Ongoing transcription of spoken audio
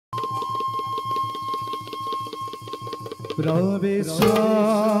प्रवेश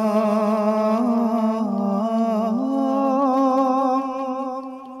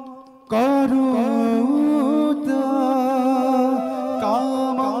करुत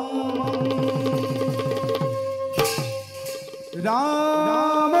काम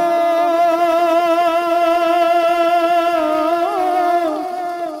राम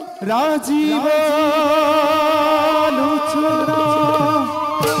राजीव लोचना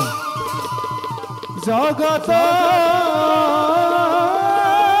जगत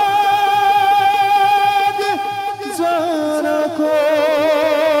जनको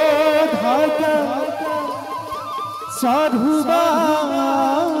धागा साधु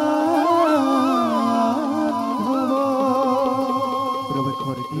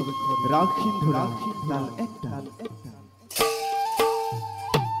राखिन धुरा ताल एकटा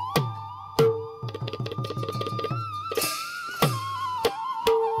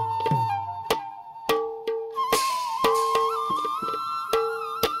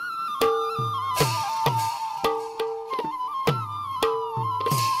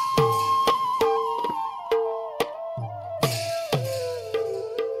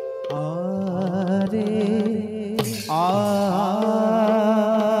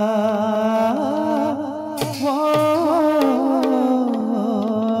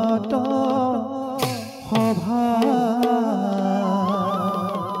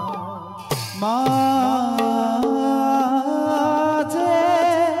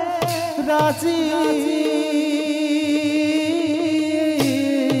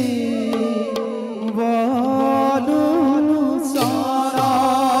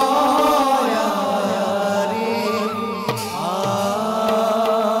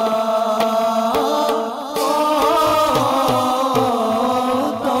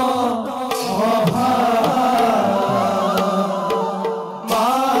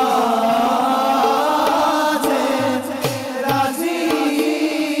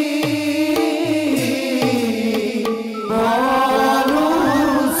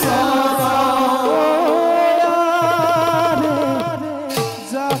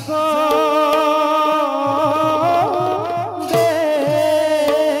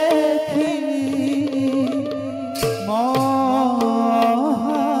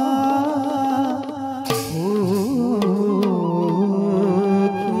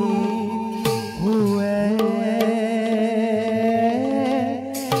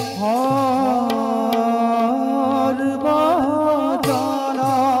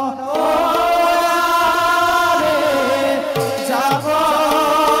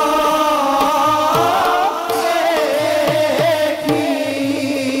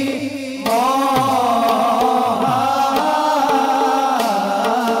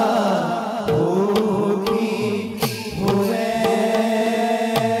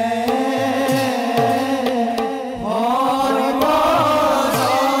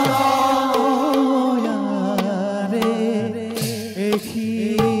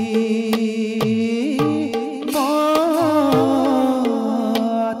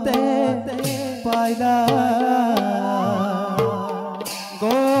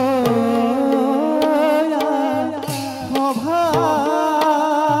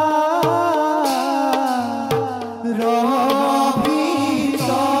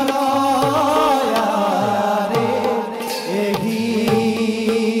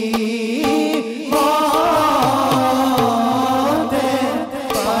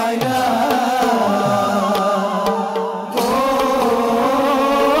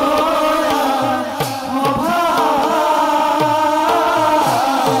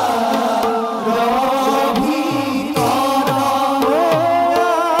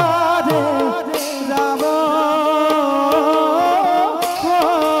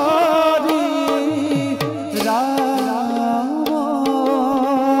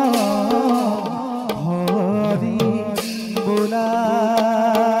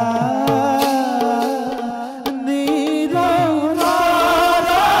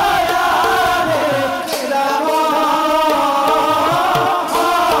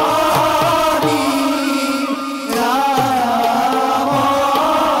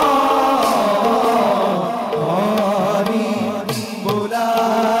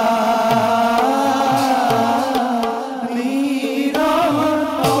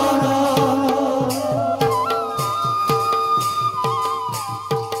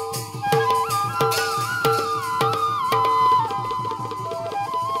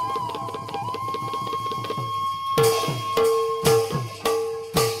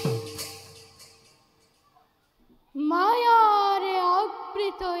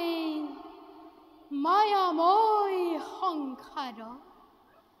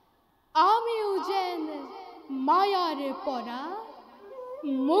মায়াৰ পৰা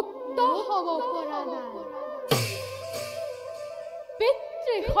মুক্ত হ'ব পৰা নাই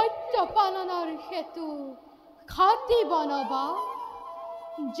পিতৃ সত্য পালনৰ হেতু খাটি বনবা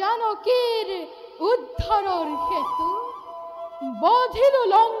জানকীৰ উদ্ধাৰৰ হেতু বধিলো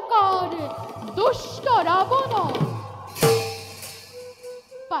লংকাৰ দুষ্ট ৰাৱণ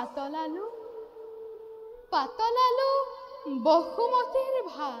পাতলালো বহুমতীৰ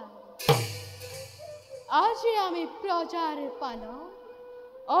ভাৰ আজি আমি প্ৰজাৰ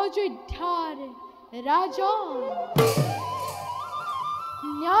পালক অযোধ্যাৰ ৰাজন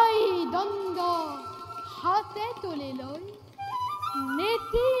ন্যায় দণ্ড হাতে তুলি লৈ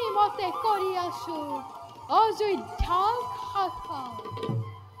নীতিমতে কৰি আছো অযোধ্যাক শাসন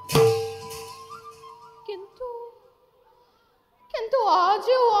কিন্তু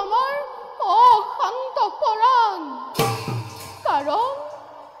আজিও আমাৰ অশান্ত পৰাণ কাৰণ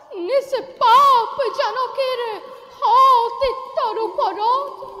নিষ্পাপ জানকীৰ সতীত্বৰ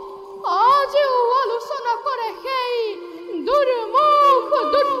ওপৰত আজিও আলোচনা কৰে সেই দুৰ্মুখ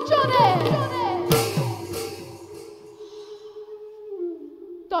দুৰ্জনে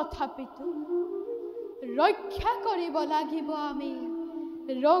তথাপিতো ৰক্ষা কৰিব লাগিব আমি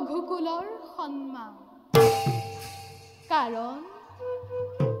ৰঘুকুলৰ সন্মান কাৰণ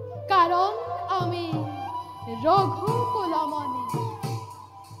আমি ৰঘুকুলমণি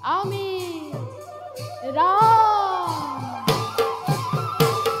আমি ৰাম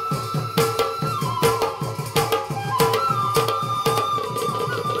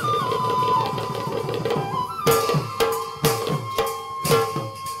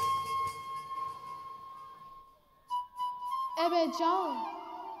এবে যাও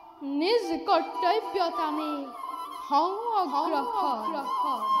নিজ কৰ্তব্যত আমি হওঁ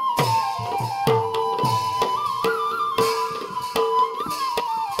অগ্ৰসৰ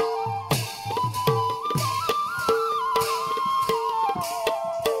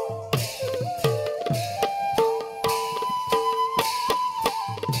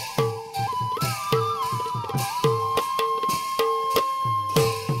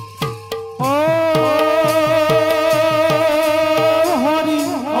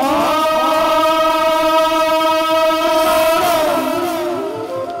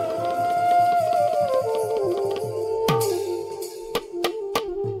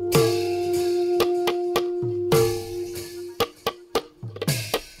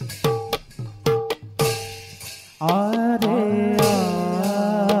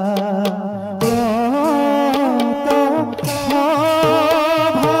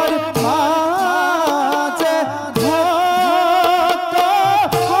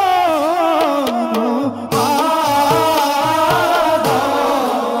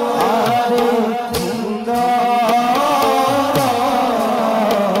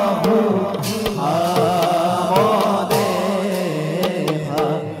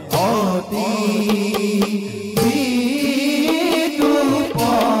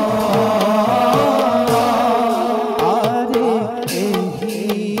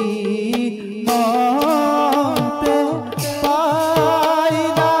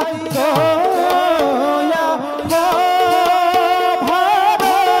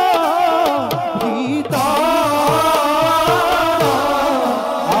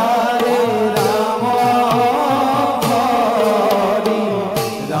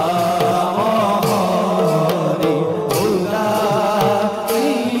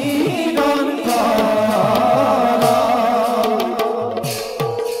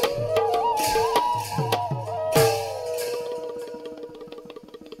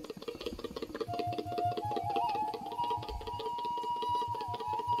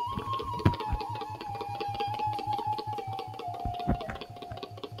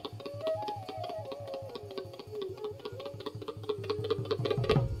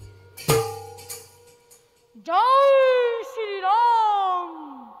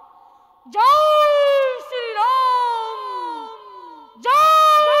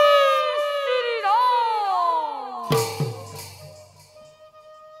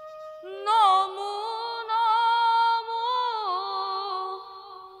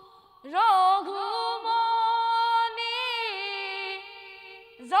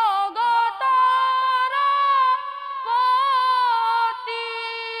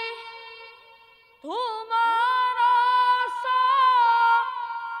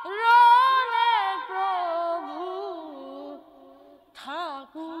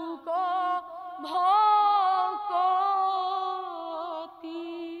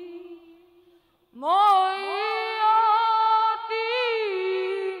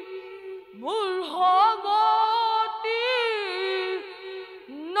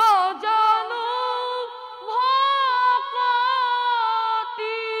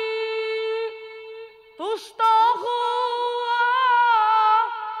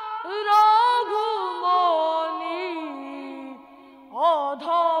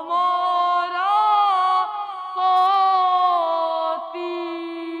অধমরা পতি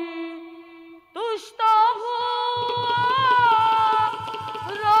তুষ্ট ভুয়া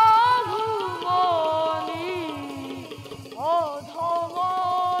রঘুমণি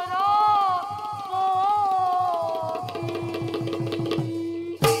অধমরা পতি।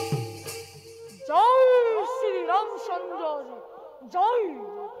 জয় শ্রী রামচন্দ্র জয়।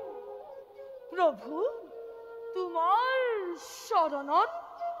 প্রভু তোমার শরণত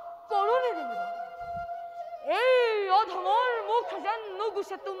করুণে দেবা, এই অধমর মুখে যেন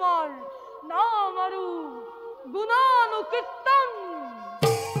নুগুছে তোমার নাম আরু গুণানু কীর্তন।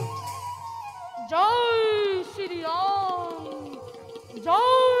 জয় শ্রী রাম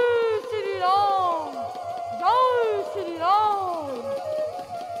জয় শ্রী রাম জয় শ্রী রাম।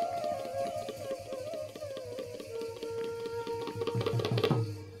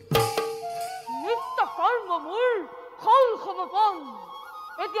 কর্মমূল ফল ক্ষমপন,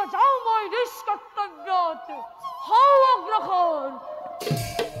 এতিয়া যাও মই নিজ কৰ্তব্যত হও অগ্ৰসৰ।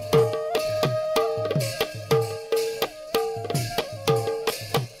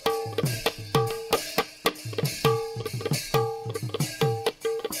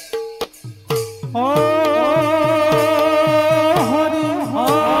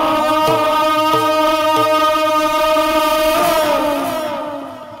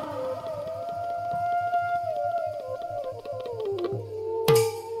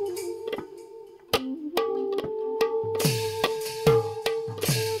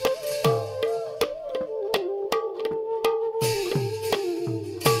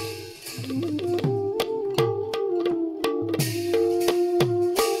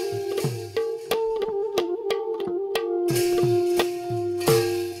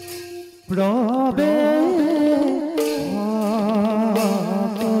 প্ৰবে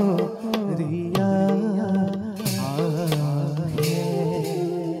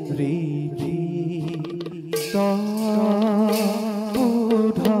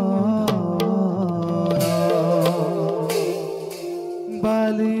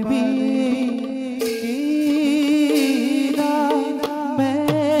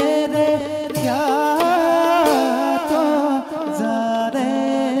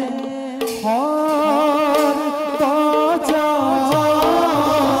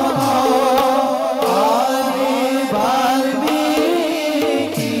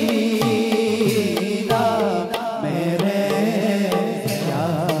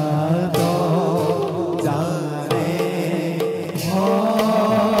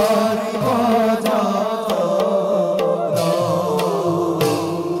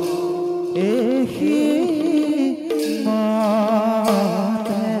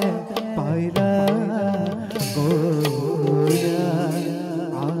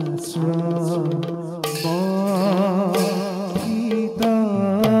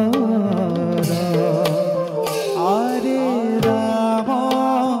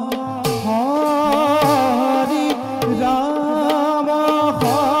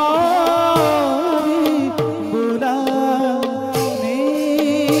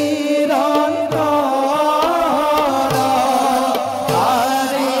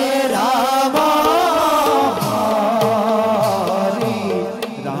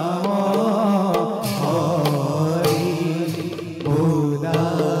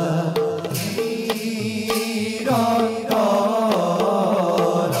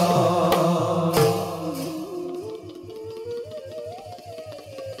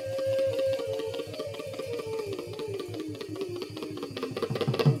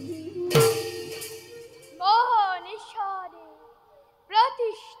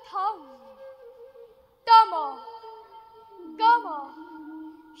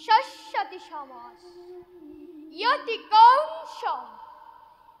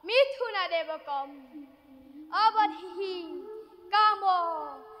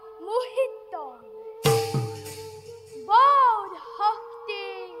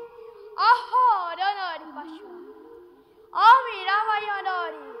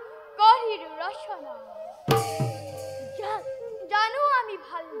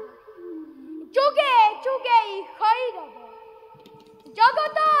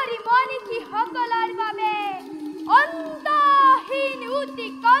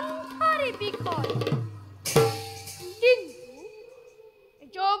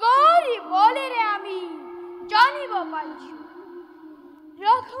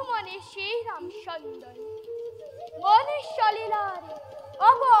ৰঘুমণি শ্ৰীৰামচন্দ্ৰ মনুষ্য লীলাৰ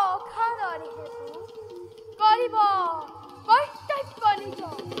অবখানৰ হেতু কৰিব কৰ্তব্য নিজ।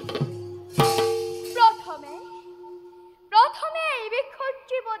 প্ৰথমে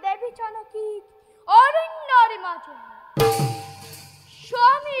বিক্ষুৰ্জীব দেবী জনকী অৰণ্যৰ মাঝে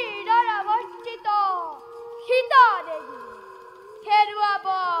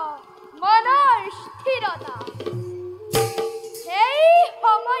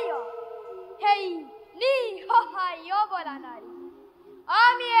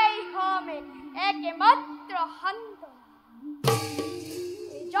একমাত্ৰ সান্তনা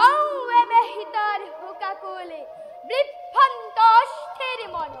যাওঁৱে মেহিতাৰ হুকাকুলে বিভ্ৰান্ত অস্থিৰ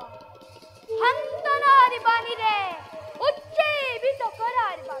মন সান্তনাৰ বাণীৰে উজ্জীৱিত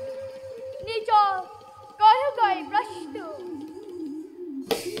কৰাৰ বাবে নিজক কৰোগৈ প্ৰস্তুত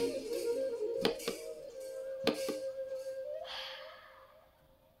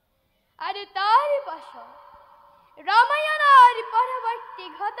আৰু তাৰ পাছত ৰামায়ণৰ পৰৱৰ্তী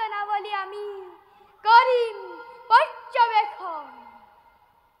ঘটনাৱলী আমি কৰিম পৰ্যবেক্ষণ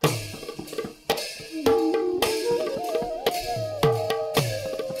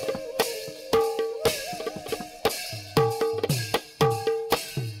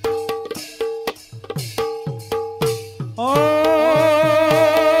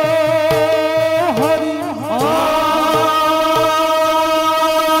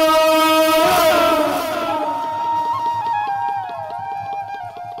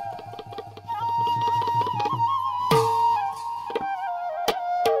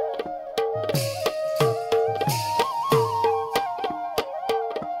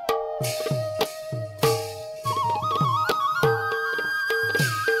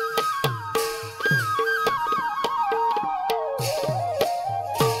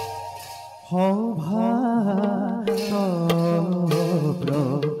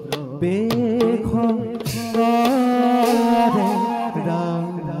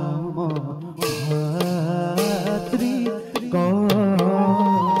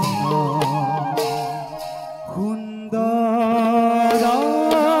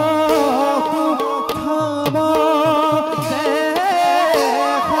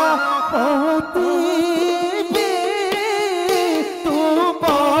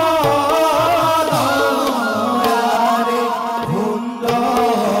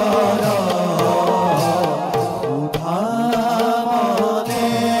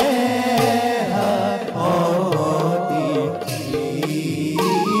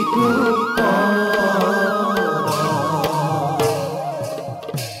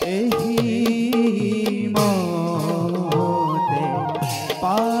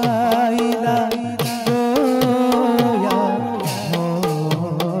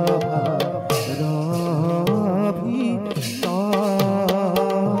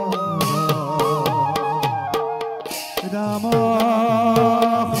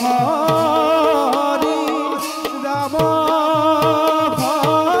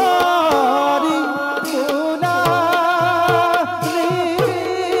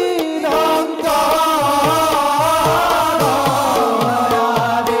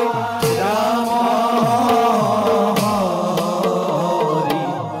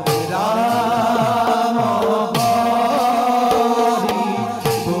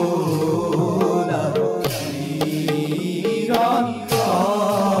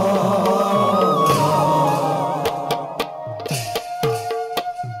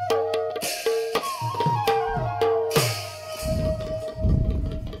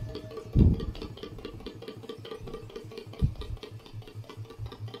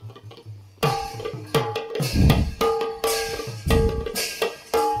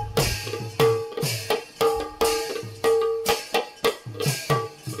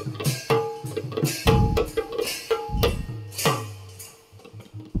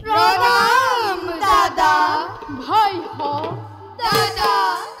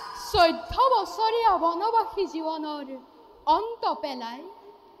বনবাসী জীৱনৰ অন্ত পেলাই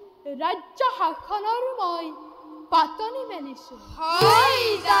ৰাজ্য শাসনৰ মই পাতনি মেলিছো হয়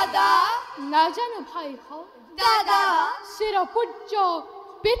দাদা নাজানো ভাই হওক দাদা চিৰপূজ্য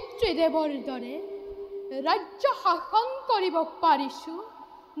পিতৃদেৱৰ দৰে ৰাজ্য শাসন কৰিব পাৰিছো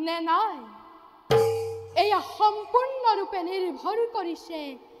নে নাই এয়া সম্পূৰ্ণৰূপে নিৰ্ভৰ কৰিছে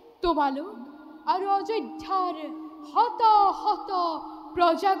তোমালোক আৰু অযোধ্যাৰ শত শত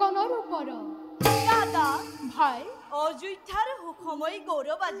প্ৰজাগণৰ ওপৰত দাদা ভাই অযোধ্যাৰ সুখময়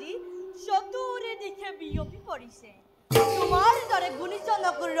গৌৰৱ আজি চতুৰে দিশে বিয়পি পৰিছে তোমাৰ দৰে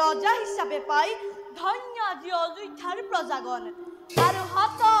গুণীজনক ৰজা হিচাপে পাই ধন্য আজি অযোধ্যাৰ প্ৰজাগণ আৰু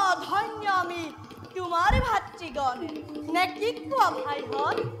শত ধন্য আমি তোমাৰ ভাতৃগণ নে কি কোৱা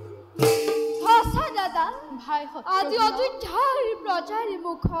ভাইহঁত সঁচা দাদা ভাই আজি অযোধ্যাৰ প্ৰজাৰ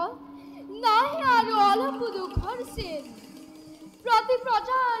মুখত নাই আৰু অলপ দুখৰ চিন প্ৰতি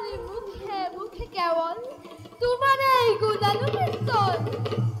প্ৰজাৰ মুখে মুখে কেৱল তোমাৰ এই গুণানুকীৰ্তন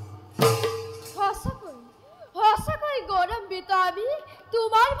সঁচাকৈ গৌৰৱান্বিত আমি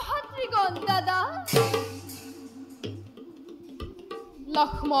তোমাৰ ভাতৃগণ দাদা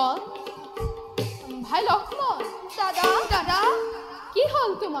লক্ষ্মণ ভাই লক্ষ্মণ দাদা দাদা কি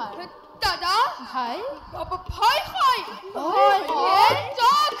হ'ল তোমাৰ দাদা ভাই ভয় হয়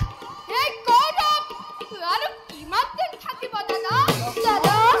চোখ এই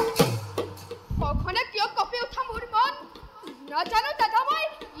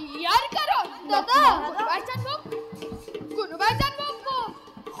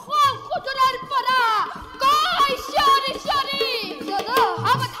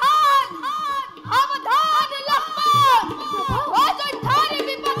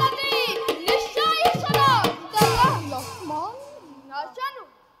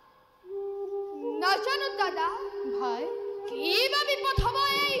নাজানো দাদা ভাই কি বা বিপদ হ'ব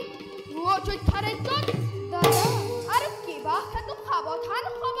এই অযোধ্যা ৰাজ্যত দাদা আৰু কিবা সেইটো সাৱধান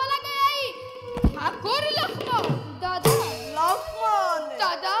হ'ব লাগে এই ঠাকুৰ লক্ষ্মণ দাদা লক্ষ্মণ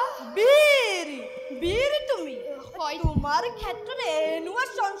দাদা বীৰ বীৰ তুমি হয় তোমাৰ ক্ষেত্ৰে এনেকুৱা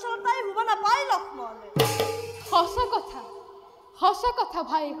চঞ্চলতাই হ'ব নাপায় লক্ষ্মণ সঁচা কথা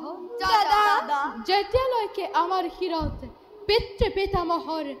ভাই হল দাদা যেতিয়ালৈকে আমাৰ শিৰত পিতৃ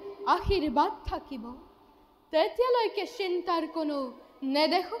পিতামহৰ আশীৰ্বাদ থাকিব তেতিয়ালৈকে চিন্তাৰ কোনো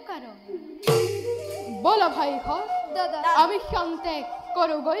নেদেখো কাৰণ বলা ভাই হল দাদা আমি ক্ষন্তেক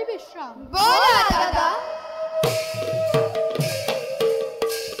কৰোগৈ বিশ্ৰাম বলা দাদা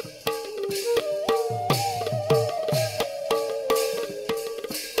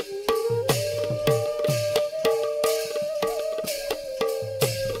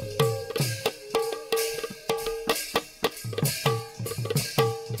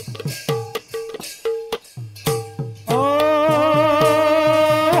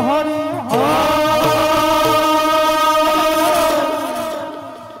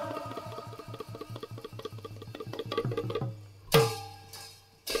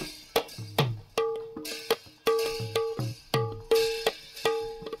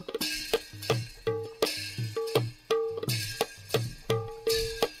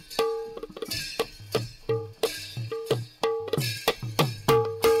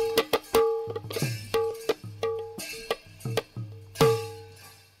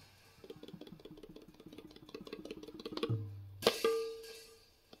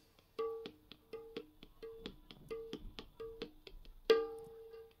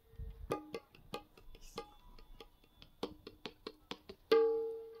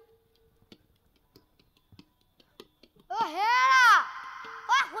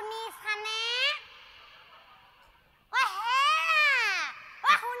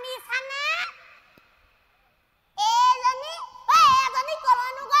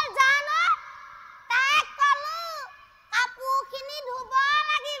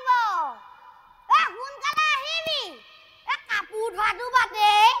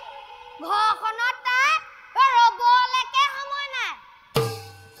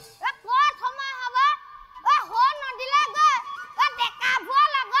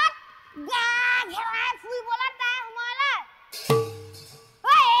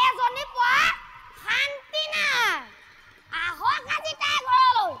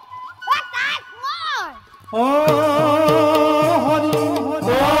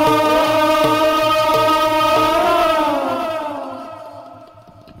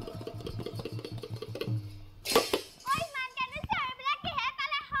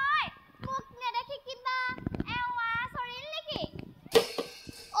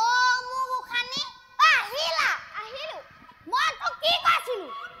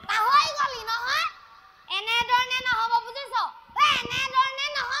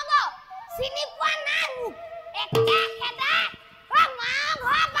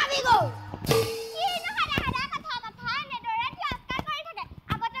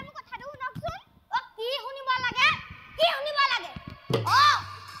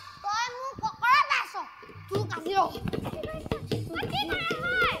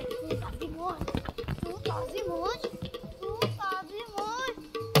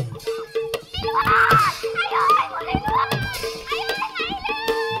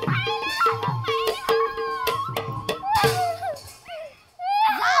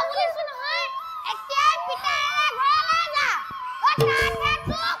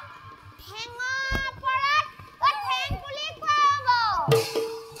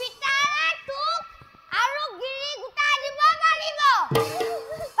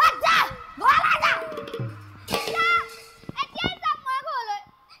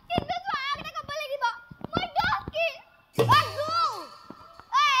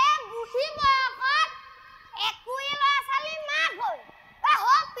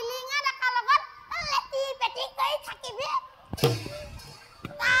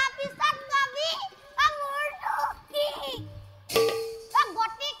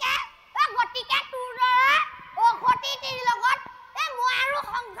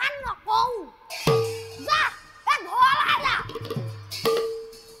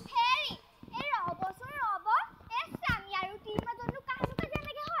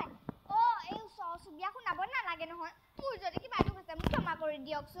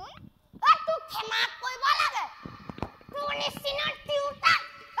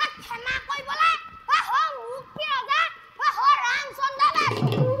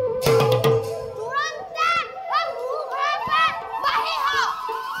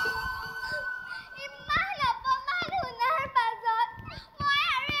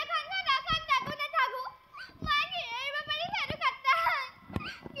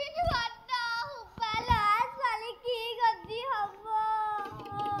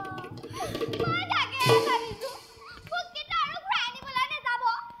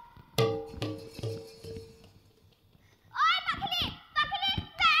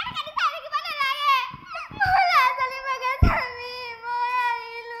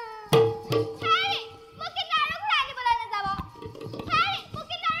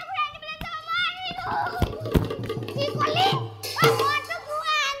কি কলি মইতো তুই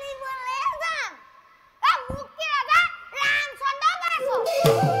আনিবলে যাম মোক কি ৰাজা ৰামচন্দ্ৰ বনাইছো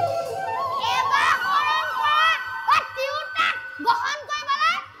এবাৰ হৰণ কৰা তিউতা গ্ৰহণ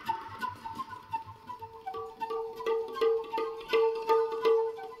কৰিবলৈ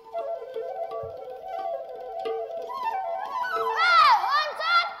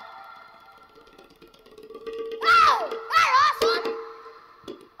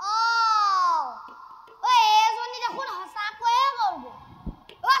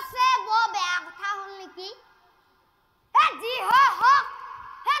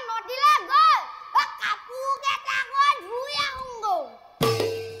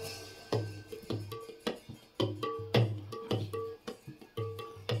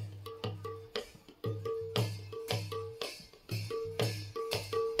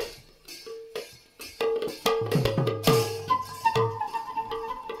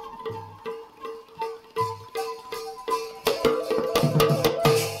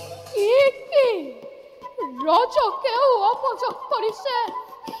ৰজকেও অপযোগ কৰিছে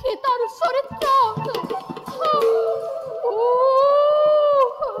সীতাৰ চৰিত্ৰ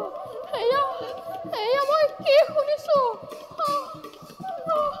এয়া মই কি শুনিছো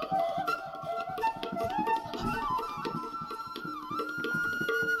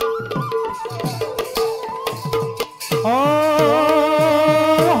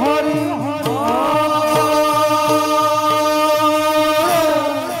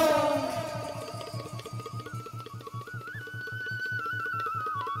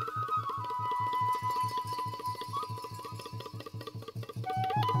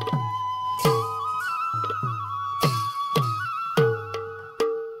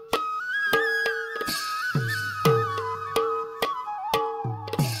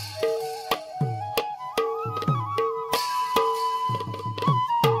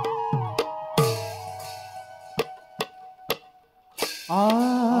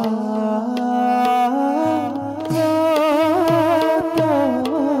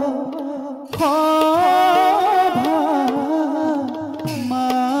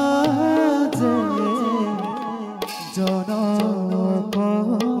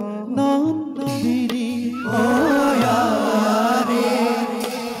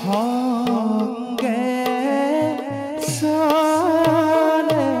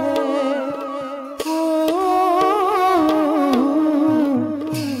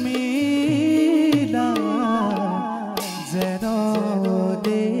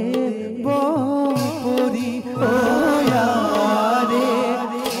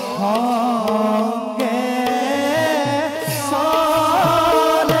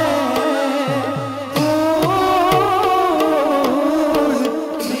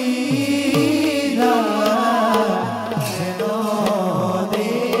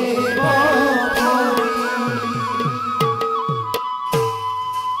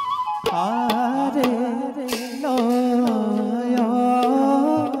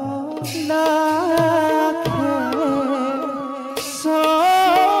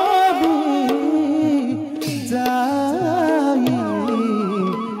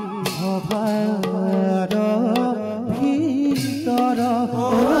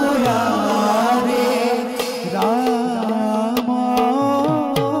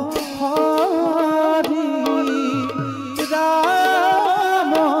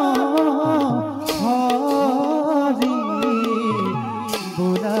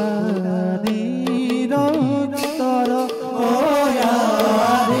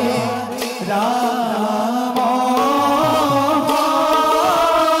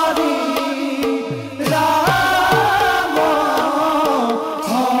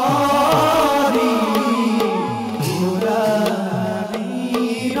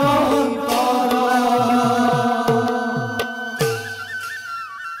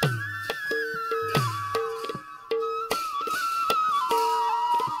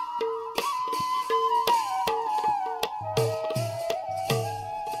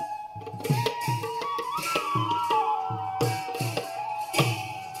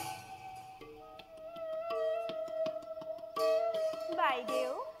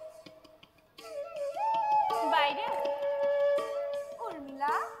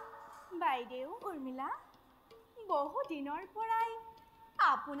বহু দিনৰ পৰাই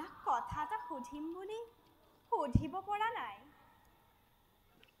আপোনাক কথা এটা সুধিম বুলি সুধিব পৰা নাই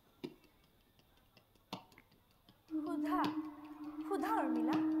সুধা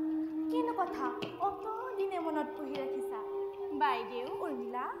উৰ্মিলা কিনো কথা অত দিনে মনত পুহি ৰাখিছা বাইদেউ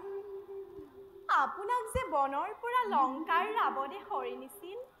উৰ্মিলা আপোনাক যে বনৰ পৰা লংকাৰ ৰাৱণে হৰি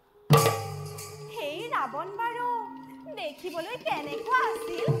নিছিল সেই ৰাৱণ বাৰু দেখিবলৈ কেনেকুৱা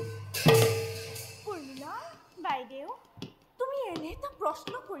আছিল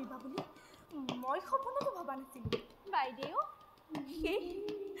সপোনতো ভবা নাছিলোঁ বাইদেউ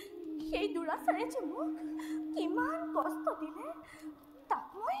সেই দুৰাচাৰে যে মোক কিমান কষ্ট দিলে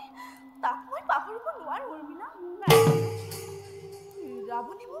তাক মই পাহৰিব নোৱাৰো উৰ্মিলা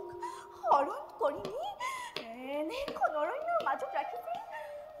ৰাৱণে মোক হৰণ কৰি নি এনেখন অৰণ্যৰ মাজত ৰাখিছে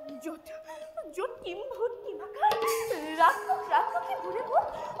য'ত কিম্ভূত কিমাকাৰ ৰাক্ষসীবোৰে মোক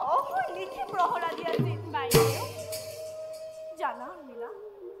অহৰ্নিশে প্ৰহৰা দি আছিল বাইদেউ জানা উৰ্মিলা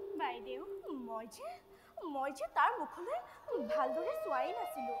বাইদেউ মই যে তাৰ মুখলৈ ভালদৰে চোৱাই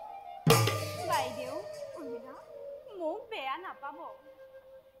নাছিলোঁ বাইদেউ উৰ্মিলা মোক বেয়া নাপাব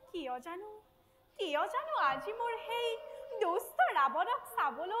কিয় জানো আজি মোৰ সেই দুষ্ট ৰাৱণক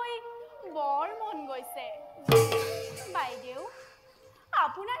চাবলৈ বৰ মন গৈছে বাইদেউ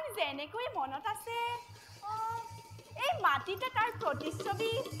আপোনাৰ যেনেকৈ মনত আছে এই মাটিতে তাৰ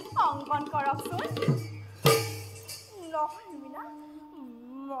প্ৰতিচ্ছবি অংকন কৰকচোন নহয় উৰ্মিলা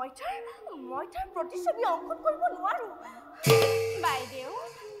মই তাৰ প্ৰতিচ্ছবি অংকন কৰিব নোৱাৰো বাইদেউ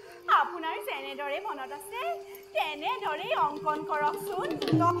আপোনাৰ যেনেদৰে মনত আছে তেনেদৰেই অংকন কৰকচোন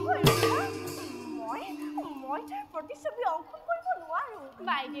নহয় মই তাৰ প্ৰতিচ্ছবি অংকন কৰিব নোৱাৰো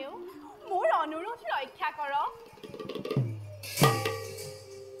বাইদেউ মোৰ অনুৰোধ ৰক্ষা কৰক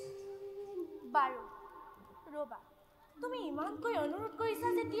বাৰু ৰ'বা তুমি ইমানকৈ অনুৰোধ কৰিছা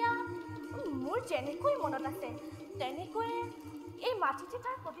যেতিয়া মোৰ যেনেকৈ মনত আছে তেনেকৈ এই মাটিতে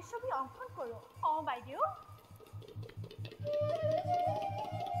তাৰ প্ৰতিচ্ছবি অংকন কৰোঁ বাইদেউ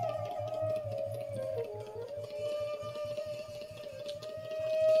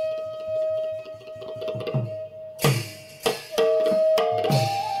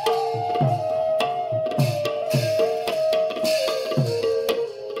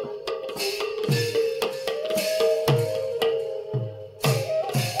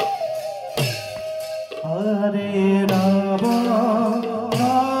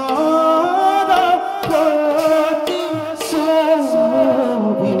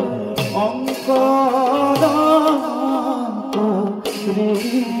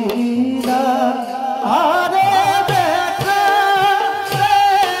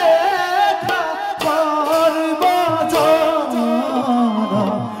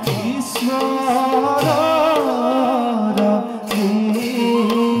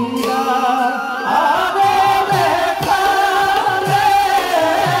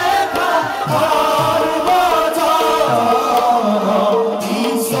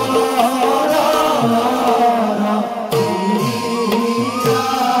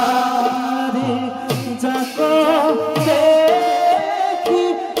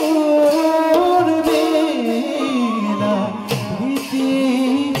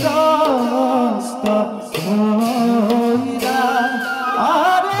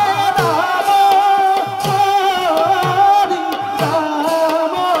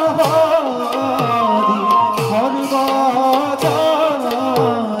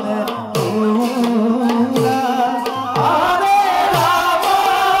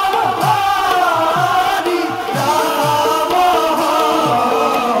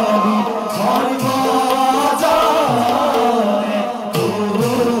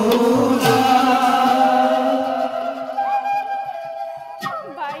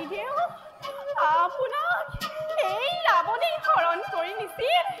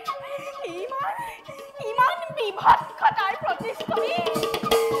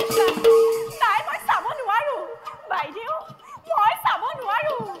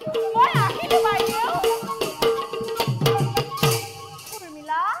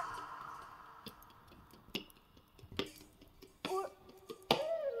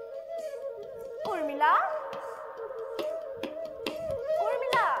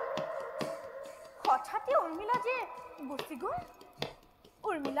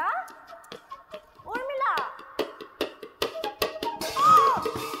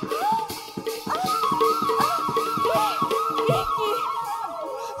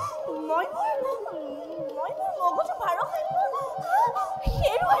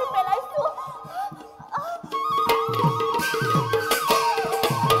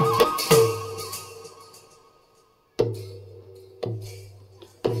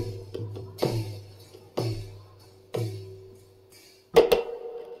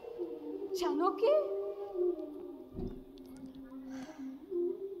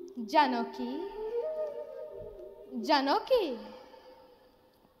Janaki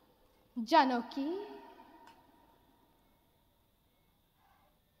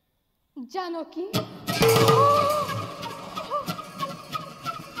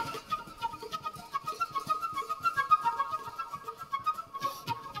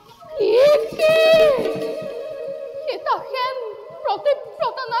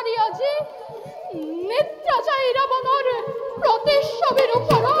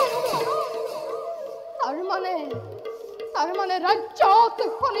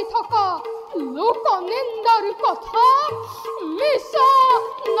থকা লোকনিন্দাৰ কথা মিছা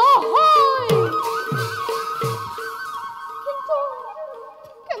নহয়। কিন্তু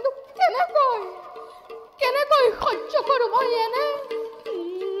কেনেকৈ সহ্য কৰোঁ মই এনে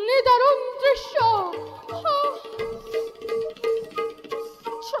নিদাৰুণ দৃশ্য।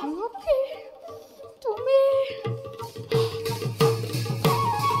 জানকী, তুমি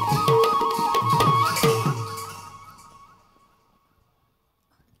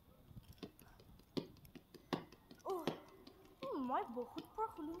মই বহুত পৰ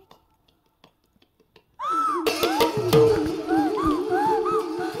শুলো নেকি?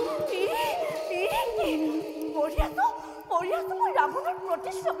 পঢ়ি আছো মই ৰাৱণৰ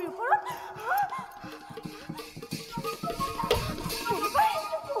প্ৰতিচ্ছবিৰ ওপৰত।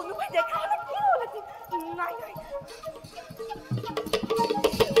 কোনোবাই দেখা হলে কি হল? নাই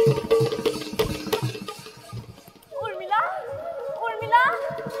উৰ্মিলা, উৰ্মিলা,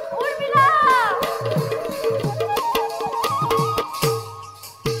 উৰ্মিলা।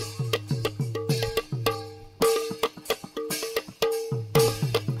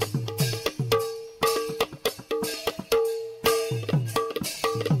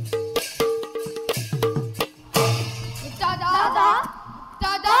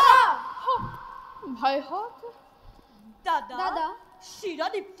 দাদা,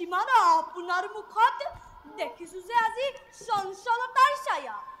 চিৰদীপ্তিমান আপোনাৰ মুখত দেখিছো যে আজি চঞ্চলতাৰ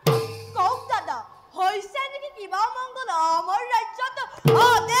ছায়া। কওক দাদা, হৈছে নেকি কিবা মংগল আমাৰ ৰাজ্যত?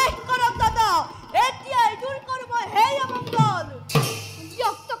 আদেশ কৰক দাদা, এতিয়াই দূৰ কৰোঁ মই সেই অমংগল।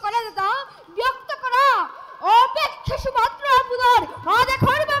 ব্যক্ত কৰা দাদা, ব্যক্ত কৰা। অপেক্ষিছো মাত্ৰ আপোনাৰ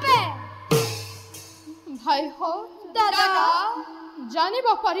আদেশৰ বাবে। ভাইহঁত, দাদা, জানিব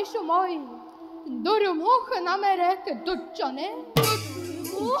পাৰিছো মই দুৰ্মুখ নামেৰ এক দুৰ্জনে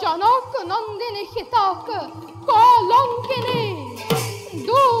জনক নন্দিনী সীতাক কলংকিনী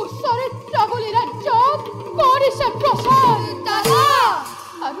দুচৰিত্ৰ বুলি ৰাজ্যত কৰিছে প্ৰচাৰ। দাদা,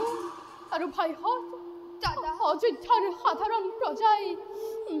 আৰু ভাইহঁত, দাদা, অযোধ্যাৰ সাধাৰণ প্ৰজাই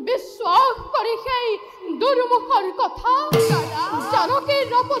বিশ্বাস কৰি সেই দুৰ্মুখৰ কথা জানকীৰ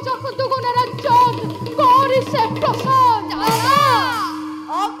ৰপজক দুগুণে ৰাজ্যত কৰিছে প্ৰচাৰ।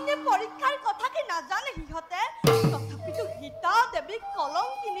 অগ্নি পৰীক্ষাৰ কথা কি নাজানে সিহঁতে? তথাপিতো সীতা দেৱীক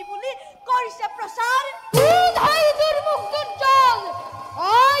কলংকিনী বুলি কৰিছে প্ৰচাৰ। দুৰ্মুখ দুৰ্জন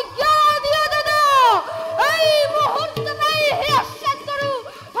আজ্ঞা দিয়া দাদা, এই মুহূৰ্ততেই হিৰাসত কৰো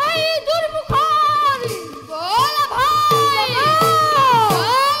এই দুৰ্মুখৰ। বলা ভাই,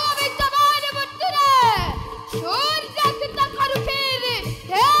 আমি যাবাই বুদ্ধৰে সূৰ্যক তাকাৰুখেৰ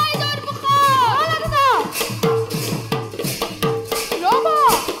এই দুৰ্মুখৰ।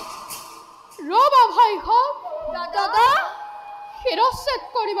 ৰবা ভাইহঁত, দাদা, শিৰচ্ছেদ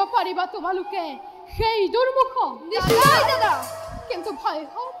কৰিব পাৰিবা তোমালোকে সেই দুৰ্মুখক? নিশ্চয় দাদা। কিন্তু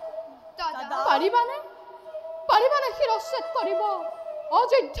ভাইহঁত, দাদা, পাৰিবানে শিৰচ্ছেদ কৰিব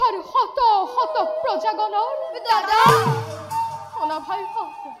অযোধ্যাৰ শত শত প্ৰজাগণৰ? দাদা, শুনা ভাইহঁত,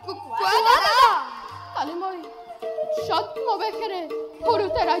 কোৱা দাদা। কালি মই ছদ্মবেশেৰে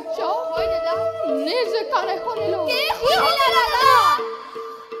সৰুতে ৰাজ্য দাদা, নিজ কাণে শুনিলো কি শুনিলা দাদা?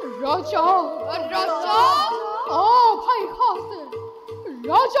 ৰজা ৰজা, ভাইহঁত,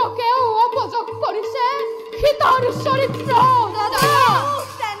 ৰজকেও অপযোগ কৰিছে সীতাৰ চৰিত্ৰ। দাদা,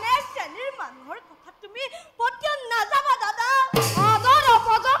 তেনে শ্ৰেণীৰ মানুহৰ কথা তুমি পতিয়ন নাযাবা দাদা। আদৰ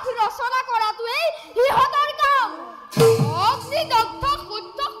অপযোগ ৰচনা কৰাটোৱেই সিহঁতৰ কাম। অগ্নিদগ্ধ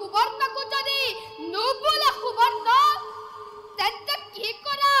শুদ্ধ সুবৰ্ণকো যদি নুবোলে সুবৰ্ণ, তেন্তে কি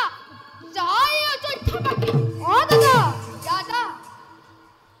কৰা যায় অযোধ্যাবাসী? দাদা, দাদা,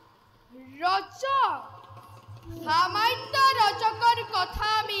 ৰজক, সামান্য ৰজকৰ কথা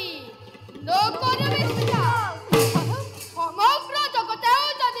আমি নকৰো বিশ্বাস। সমগ্ৰ জগতেও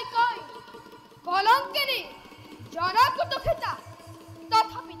যদি কয় কলংকিনী জনক দুখিতা,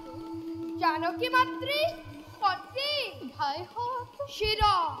 তথাপিতো জানকী মাতৃ সতী ভাইহঁত, শিৰ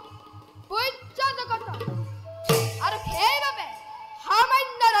পূজ্য জগত, আৰু সেইবাবে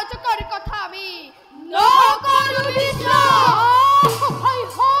সামান্য ৰজকৰ কথা আমি নকৰো বিশ্বাস।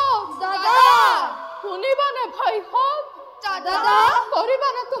 ভাইহঁত, দাদা, শুনিবানে ভাইহঁত? দাদা,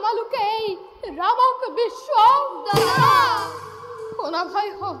 কৰিবানে তোমালোকে এই ৰামক বিশ্বাস? দাদা, শুনা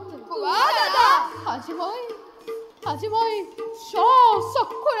ভাইহঁত, কোৱা দাদা। আজি মই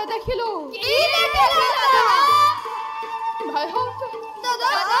স্বচক্ষুৰে দেখিলো। কি দেখিলা দাদা? ভাইহঁত,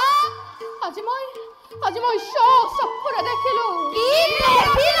 দাদা, আজি মই স্বচক্ষুৰে দেখিলো। কি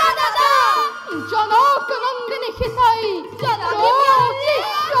দেখিলা দাদা? জনক নন্দিনী সীতাই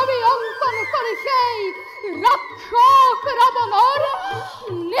ছবি অংকন কৰি সেই ৰাক্ষস ৰাৱণৰ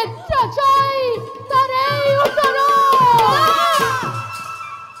নিদ্ৰা যায় তাৰে উত্তৰত।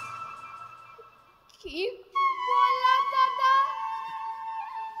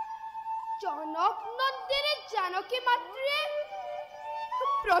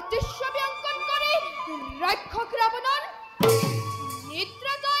 প্ৰতিচ্ছবি অংকন কৰি ৰাক্ষস ৰাৱণৰ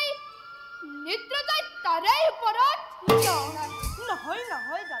নিদ্ৰাজয় তাৰে ওপৰত নহয়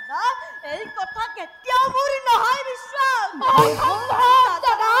নহয় দাদা এই কথা কেতিয়াও মোৰ নহয় বিশ্বাস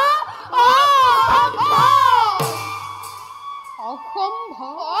দাদা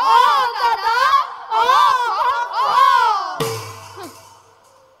অসম্ভৱ দাদা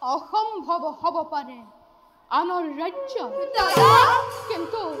অসম্ভৱ হ'ব পাৰে আনৰ ৰাজ্য দাদা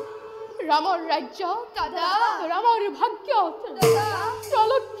কিন্তু ৰামৰ ৰাজ্য দাদা ৰামৰ ভাগ্যত দাদা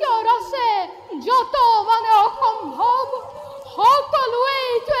প্ৰলুক্যৰ আছে যত মানে অসম্ভৱ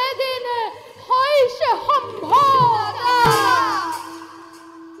সকলোৱেইটো এদিন হৈছে সম্ভৱ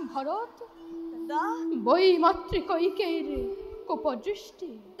ভৰত দাদা বৈ মাতৃ কৈকেয়ীৰ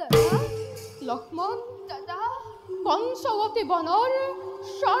কোপদৃষ্টি লক্ষ্মণ দাদা পঞ্চৱতী বনৰ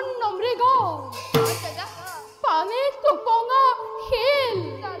স্বৰ্ণ মৃগ দাদা পানীত উপঙা শিল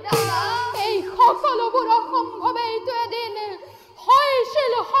দাদা এই সকলোবোৰ অসম্ভৱেইটো এদিন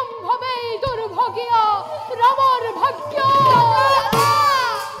হৈছিল সম্ভৱেই দুৰ্ভগীয়া ৰামৰ ভাগ্য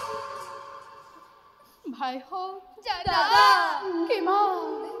ভাইহঁত দাদা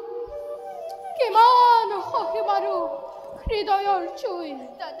কিমান সহি মাৰো হৃদয়ৰ চুই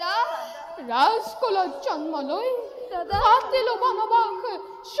দাদা ৰাজকুলত জন্ম লৈ দাদা কাটিলো বনবাস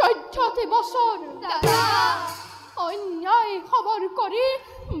 14টি বছৰ দাদা অন্যায় খবৰ কৰি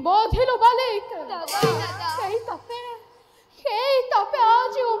বধিলো বালিক দাদা সেই তাপে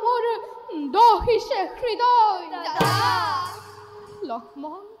আজিও মোৰ দহিছে হৃদয় দাদা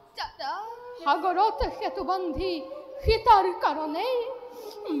লক্ষ্মণ দাদা সাগৰত সেতু বান্ধি সীতাৰ কাৰণে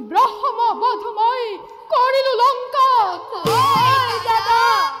ব্ৰহ্ম বধুময় কৰিলো লংকাত দাদা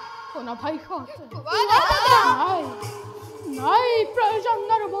শুনা ভাইহঁত দাদা নাই প্ৰয়োজন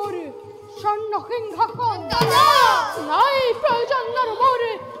আৰু মোৰ স্বৰ্ণ সিংহাসন দাদা নাই প্ৰয়োজন আৰু মোৰ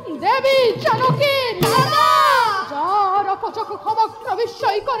দেৱী জানকীৰ যাৰ অপচক সমগ্ৰ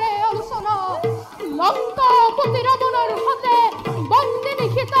বিশ্বই কৰে আলোচনা লংকাপতি ৰাৱণৰ হাতে বন্দিনী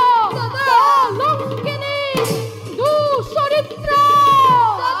সীতা লংকিনী দুচৰিত্ৰ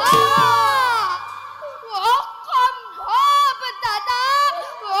অসম্ভৱ দাদা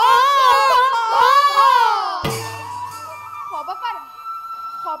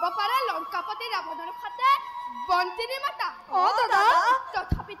হ'ব পাৰে লংকাপতি ৰাৱণৰ হাতে বন্দিনী মাতা দাদা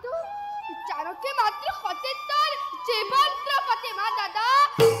তথাপিতো জানকী মাতৃ সতীত্বৰ জীৱন্ত প্ৰতিমা দাদা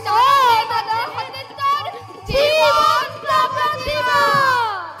সতীত্বৰ জীৱন্ত প্ৰতিমা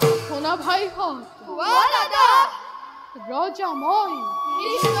শুনা ভাইহঁত দাদা ৰজা মই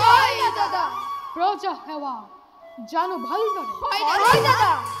নিশ্চয় দাদা প্ৰজা সেৱা জানো ভালদৰে হয়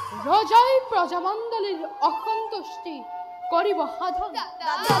দাদা ৰজাই প্ৰজামণ্ডলীৰ অসন্তুষ্টি কৰিব সাধন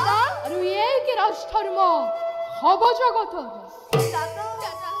দাদা আৰু এই কি ৰাজধৰ্ম হব জগতৰ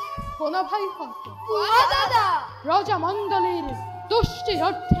শুনা ভাইহঁত দাদা প্ৰজামণ্ডলীৰ তুষ্টিৰ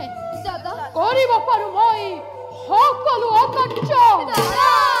অৰ্থে দাদা কৰিব পাৰো মই সকলো অকাৰ্য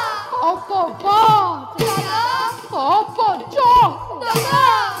অপবাদ অপযশ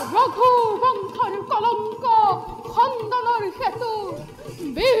ৰঘু বংশৰ কলংক খণ্ডনৰ হেতু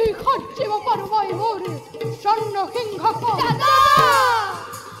বিসৰ্জিব পাৰো মই মোৰ স্বৰ্ণ সিংহাসন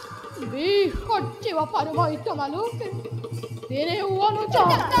বিসৰ্জিব পাৰো মই তোমালোক তেনেও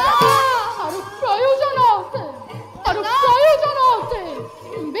অনুযায়ী আৰু প্ৰয়োজনত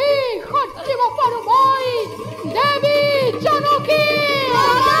বিসৰ্জিব পাৰো মই দেৱী জানকী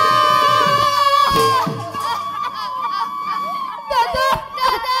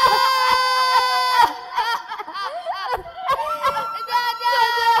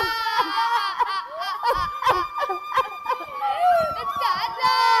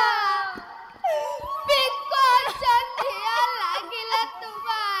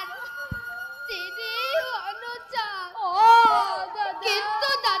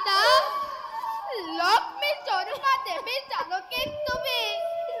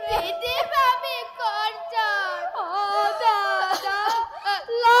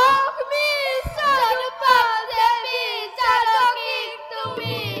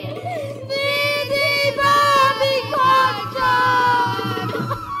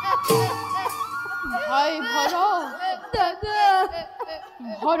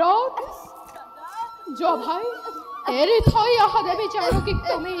ভৰত যোৱা ভাই এৰি থৈ অহা দেৱী জানকীক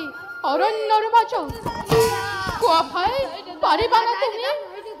তুমি অৰণ্যৰ মাজত কোৱা ভাই পাৰিবানে তুমি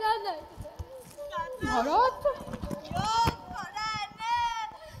ভৰত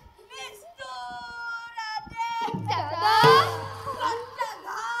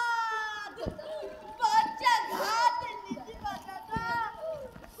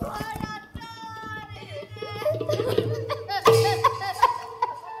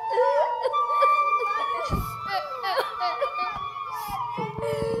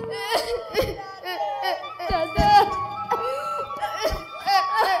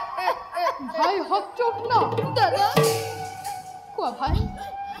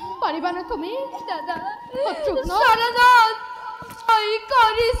পালিবানে তুমি দাদা শত্ৰুঘ্ন শৰণত মই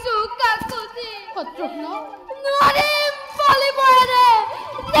কৰিছো কাকুতি শত্ৰুঘ্ন নোৱাৰিম পালিবৰে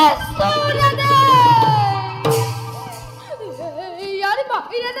নেচুৰানে ইয়াৰ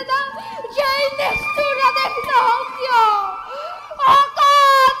বাহিৰে দাদা যেই নেচুৰানে নহওক কিয়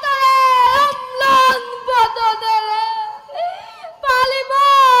অকাতৰে অম্লন বদনেৰে পালিব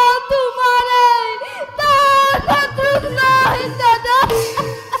তোমাৰে তাৰ শত্ৰুঘ্ন দাদা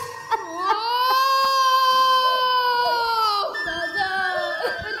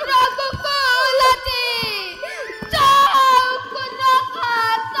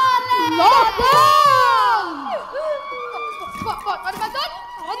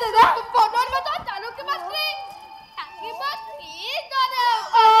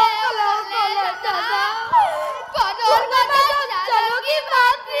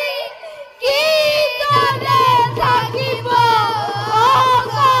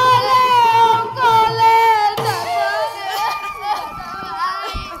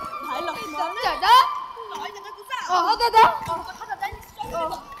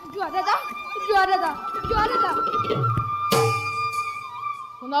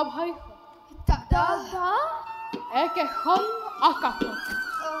শুনা ভাই দাদা একেখন আকাশত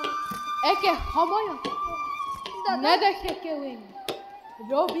একে সময়ত নেদেখে কেউৱে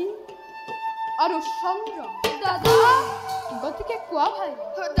ৰবি আৰু চন্দ্ৰ দাদা গতিকে কোৱা ভাই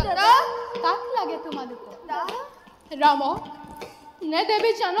দাদা কাক লাগে তোমালোকক দাদা ৰামক নে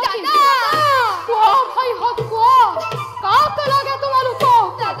দেৱী জানকী দাদা কোৱা ভাই হক কোৱা কাক লাগে তোমালোকক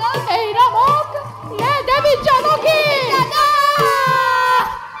দাদা এই ৰামক নে দেৱী জানকী দাদা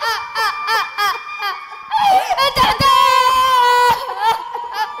দাদা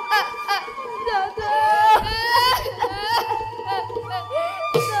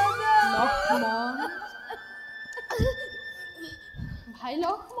লক্ষ্মণ ভাই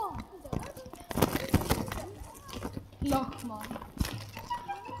লক্ষ্মণ লক্ষ্মণ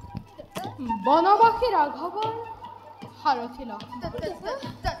বনবাসী ৰাঘৱৰ সাৰথী লক্ষ্মণ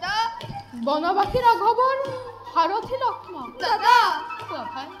দাদা বনবাসী ৰাঘৱৰ সাৰথী লক্ষ্মণ দাদা কোৱা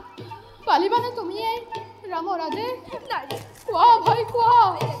ভাই পালিবানে তুমি এই ৰামৰ আদেশ নাই কোৱা ভাই কোৱা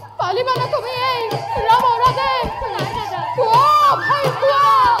পালিবানে তুমি এই ৰামৰ আদেশ নাই দাদা কোৱা ভাই কোৱা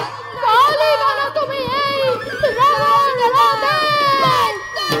পালিবানে তুমি এই ৰামৰ আদেশ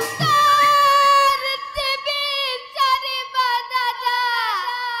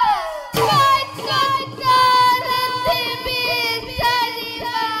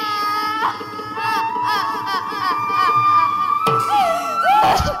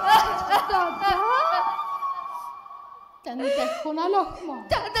তেন্তে শুনা লক্ষ্মণ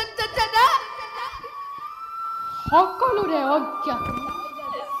সকলোৰে অজ্ঞাত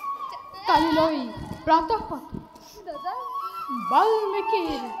কালিলৈ প্ৰাতঃপতি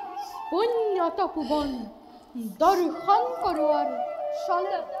বাল্মীকিৰ পুণ্যত পুবন দৰ্শন কৰোঁ আৰু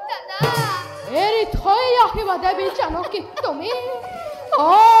চলে এৰি থৈ আহিবা দেৱী জানকীক তুমি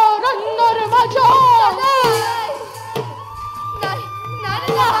অৰণ্যৰ মাজত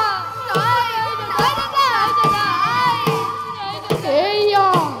এইয়া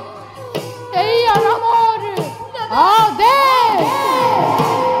এইয়া ৰামৰ আদেশ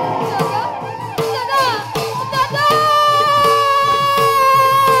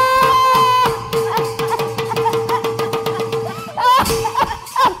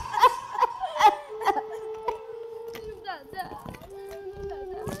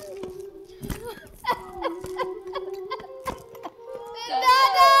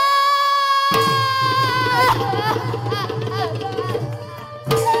দাদা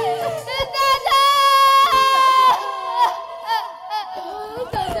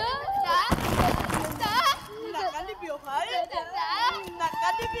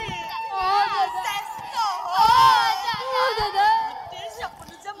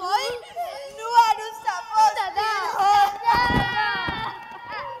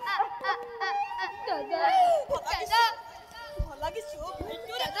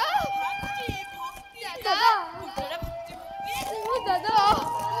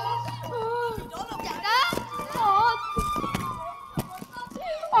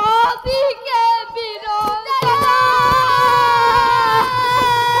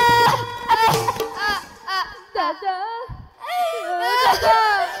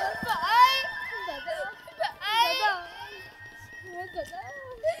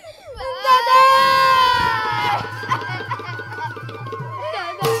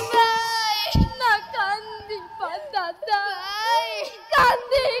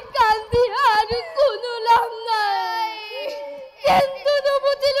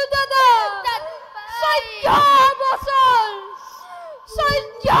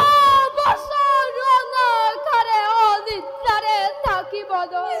কি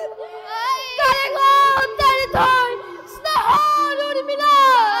বদল কাৰেঙত তাৰি থৈ স্নেহৰ উৰ্মিলা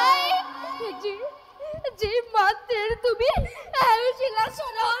যি মাতৃৰ তুমি এৰিছিলা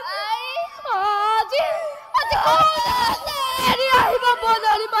চৰণ আজি এৰি আহিব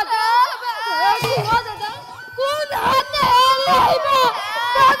বদলি মাতা কোন হাতে আহিব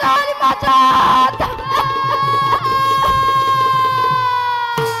বদলি মাতা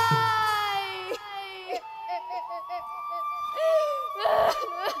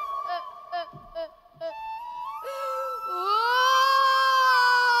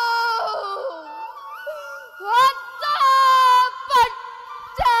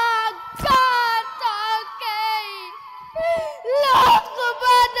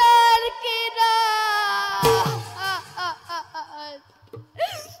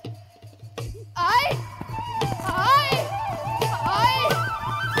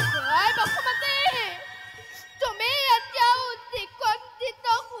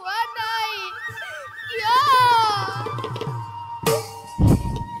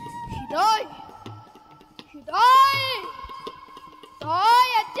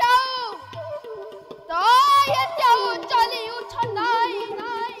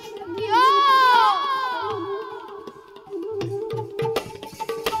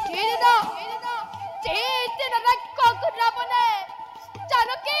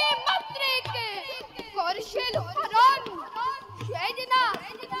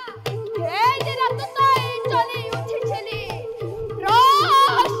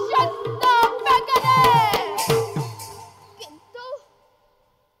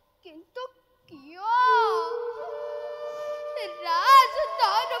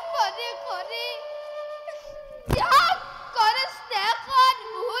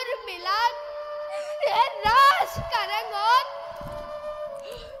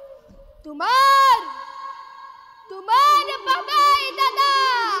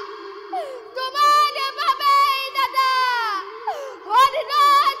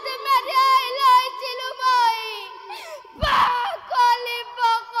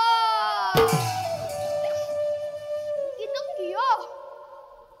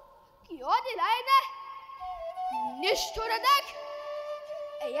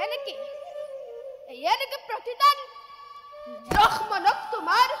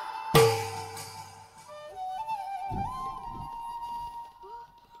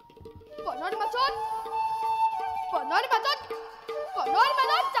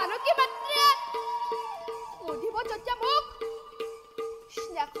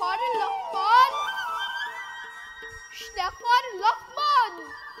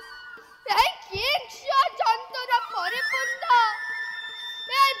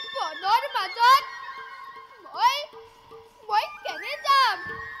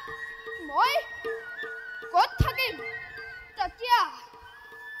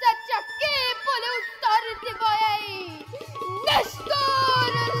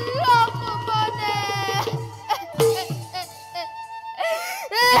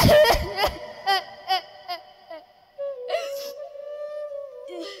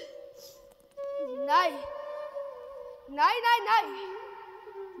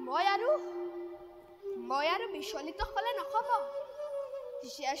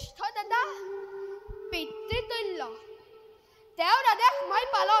জ্যেষ্ঠ দাদা পিতৃতুল্য তেওঁৰ আদেশ মই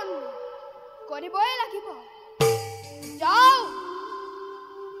পালন কৰিবই লাগিব যাও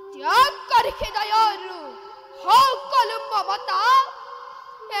ত্যাগ কৰি হৃদয়ৰ সকলো মমতা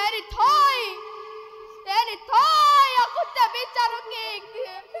এৰি থৈ অকুতে বিচাৰকীক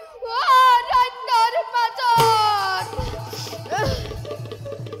অৰণ্যৰ মাজত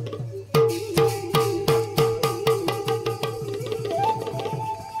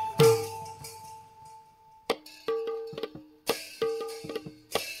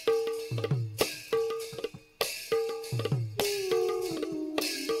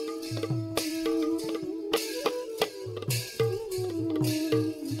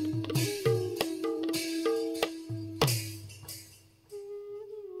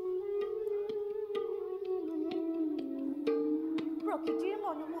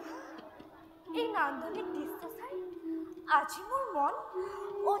আজি মোৰ মন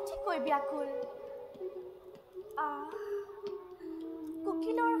অতিকৈ ব্যাকুল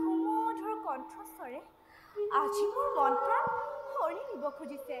কোকিলৰ সুমধুৰ কণ্ঠস্বৰে আজি মোৰ মন প্ৰাণ হৰি নিব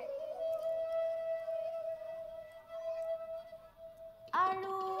খুজিছে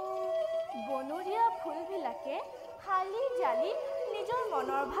আৰু বনৰীয়া ফুলবিলাকে হালি জালি নিজৰ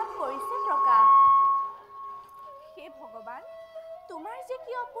মনৰ ভাৱ কৰিছে প্ৰকাশ হে ভগৱান তোমাৰ যে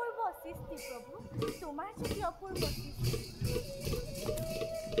কি অপূৰ্ব সৃষ্টি প্ৰভু তোমাৰ যে কি অপূৰ্ব সৃষ্টি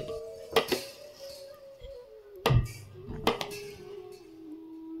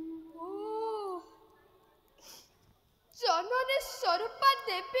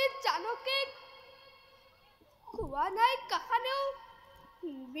দেৱী জানকীক কোৱা নাই কাহানিও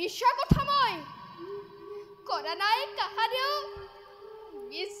মিছা কথা মই কৰা নাই কাহানিও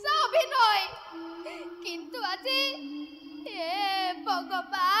মিছা অভিনয় কিন্তু আজি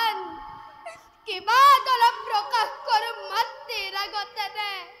ভগৱান কিবা অলপ প্ৰকাশ কৰোঁ মাতৃৰ আগতে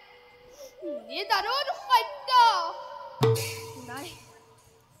নিদাৰুণ সত্য নাই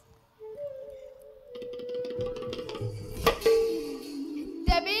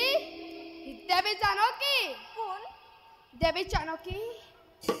দেৱী দেৱী জানকী কোন দেৱী জানকী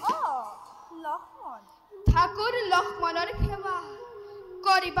লক্ষ্মণ ঠাকুৰ লক্ষ্মণৰ সেৱা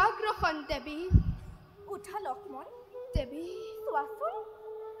কৰিবা গ্ৰহণ দেৱী উঠা লক্ষ্মণ দেৱী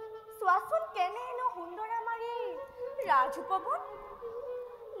চোৱাচোন কেনেনো সুন্দৰ আমাৰ এই ৰাজউপৱন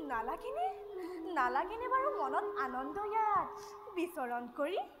নালাগেনে বাৰু মনত আনন্দ ইয়াত বিচৰণ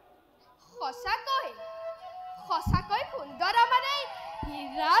কৰি সঁচাকৈ সুন্দৰ আমাৰ এই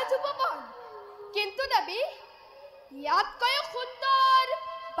ৰাজউপৱন কিন্তু দেৱী ইয়াতকৈও সুন্দৰ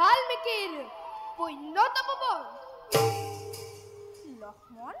বাল্মীকিৰ পুণ্য তপোবন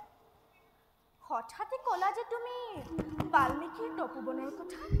লক্ষ্মণ হঠাতে ক'লা যে তুমি বাল্মীকিৰ তপোবনৰ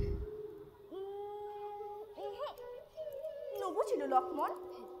কথা নুবুজিলো লক্ষ্মণ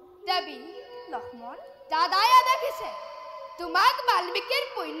দেৱী লক্ষ্মণ দাদাই দেখিছে তোমাক বাল্মীকিৰ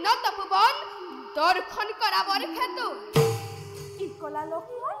পুণ্য তপোবন দৰ্শন কৰাবৰ হেতু কি ক'লা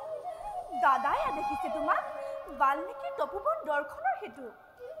লক্ষ্মণ দাদাই দেখিছে তোমাক বাল্মীকিৰ তপোবন দৰ্শনৰ হেতু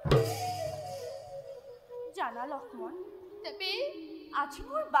জানা লক্ষ্মণ দেৱী আজি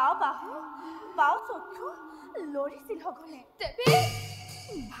মোৰ বাও চক্ষু লৰিছিল সঘনে দেৱী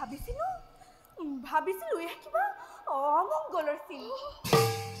ভাবিছিলো এয়া কিবা অমংগলৰ চিন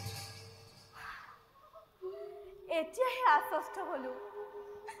এতিয়াহে আশ্বস্ত হলো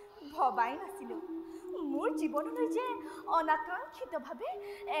ভবাই নাছিলো মোৰ জীৱনলৈ যে অনাকাংক্ষিতভাৱে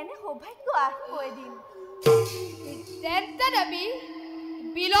এনে সৌভাগ্য আহিব এদিন তেন্তে দেৱী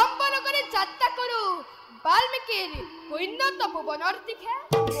বিলম্ব নকৰি যাত্ৰা কৰো বাল্মীকিৰ পুণ্য তপোবনৰ দিশে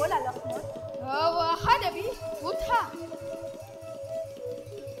ব'লা লক্ষ্মণ আহা দেৱী উঠা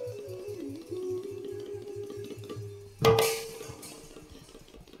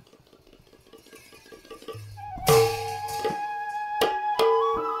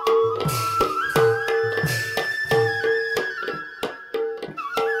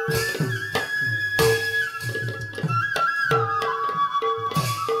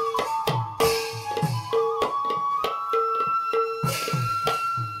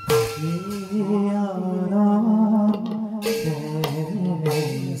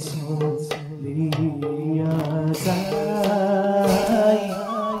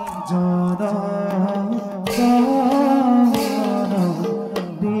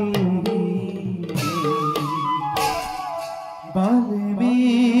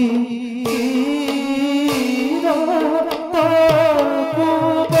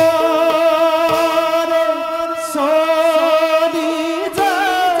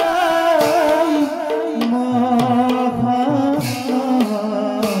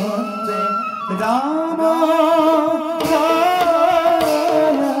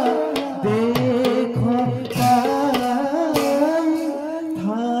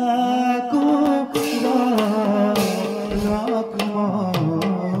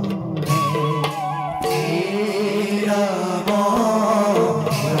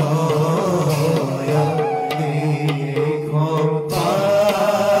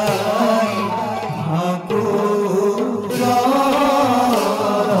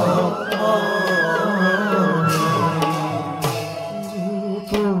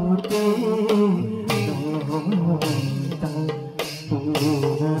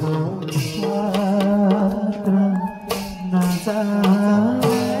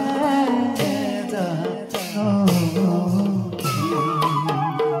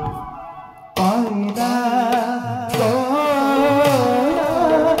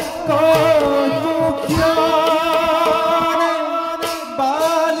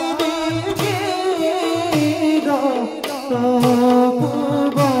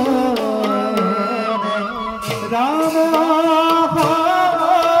Rama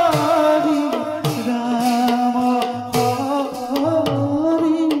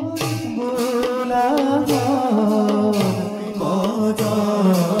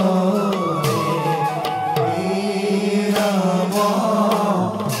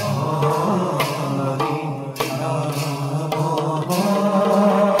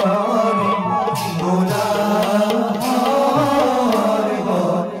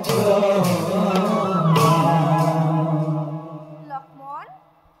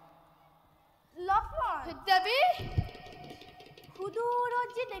সুদূৰত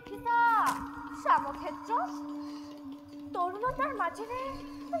যে দেখিছা শ্যামক্ষেত্ৰ তৰুণতাৰ মাজেৰে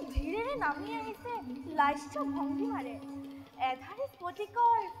ধীৰেৰে নামি আহিছে লাস্য ভংগীমাৰে এধাৰি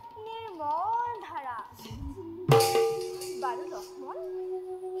স্ফটিকৰ নিৰ্মল ধাৰা বাৰু লক্ষ্মণ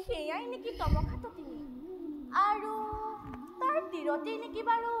সেয়াই নেকি তমখাততিনী আৰু তাৰ তীৰতেই নেকি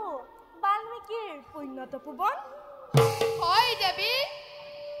বাৰু বাল্মীকিৰ পুণ্য তপোবন হয় দেৱী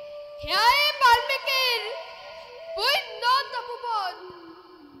সেয়াই বাল্মীকিৰ পুণ্য তপোবন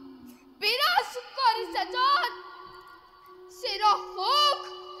বিৰাজ কৰিছে য'ত চিৰ সুখ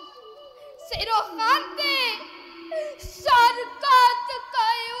চিৰ শান্তি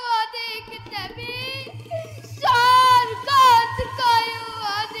স্বৰ্গতকৈ অধিক দেৱী স্বৰ্গতকৈ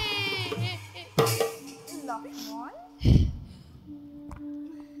অধিক লক্ষ্মণ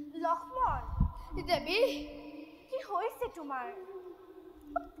লক্ষ্মণ দেৱী কি হৈছে তোমাৰ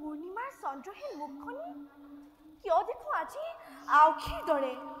পূৰ্ণিমাৰ চন্দ্ৰহীন মুখখনি কিয় দেখো আজি আউখীৰ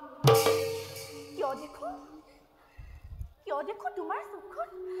দৰে কিয় দেখো তোমাৰ চকুত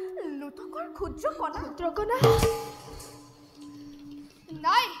লোটকৰ ক্ষুদ্ৰ কণা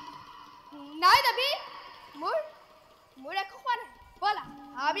নাই নাই দেৱী মোৰ একো হোৱা নাই ব'লা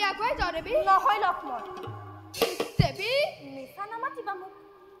আমি আগুৱাই যাওঁ দেৱী নহয় লক্ষ্মণ দেৱী মিছা নামাতিবা মোক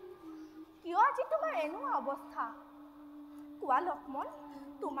কিয় আজি তোমাৰ এনেকুৱা অৱস্থা কোৱা লক্ষ্মণ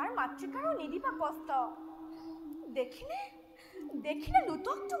তোমাৰ মাতৃকাৰো নিদিবা কষ্ট দেখিলে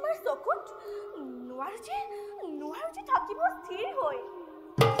লোটক তোমাৰ চকুত নোৱাৰো যে থাকিব স্থিৰ হৈ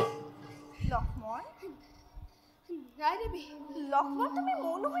লক্ষ্মণ নাই দেৱী লক্ষ্মণ তুমি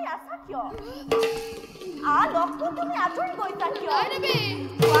মৌন হৈ আছা কিয় লক্ষ্মণ তুমি আঁতৰি গৈছা কিয় নাই দেৱী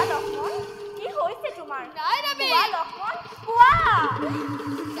কোৱা লক্ষ্মণ কি হৈছে তোমাৰ নাই দেৱী কোৱা লক্ষ্মণ কোৱা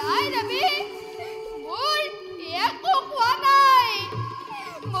নাই দেৱী মোৰ একো হোৱা নাই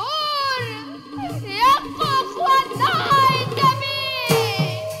মোৰ একো হোৱা নাই দেৱী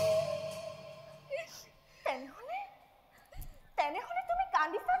তেনেহলে তুমি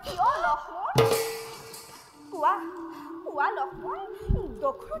কান্দিছা কিয় লক্ষ্মণ কোৱা লক্ষ্মণ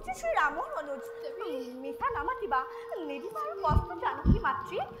দশৰথ শ্ৰী ৰামৰ অনুজ মিছা নামাতিবা নিদিবা আৰু কষ্ট জানকী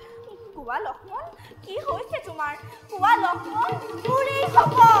মাতৃ কোৱা লক্ষ্মণ কি হৈছে তোমাৰ কোৱা লক্ষ্মণ মোৰে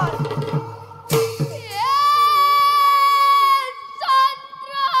শপত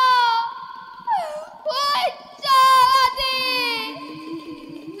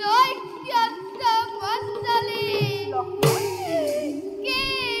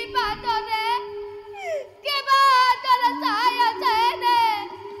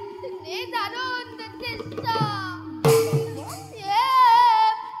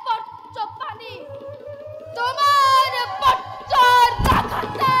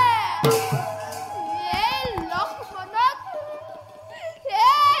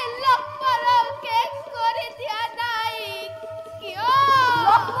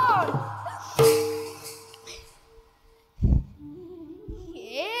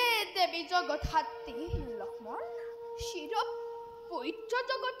লক্ষ্মণ শিৰ পবিত্ৰ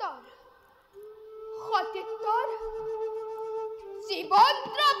জগতৰ সতীত্বৰ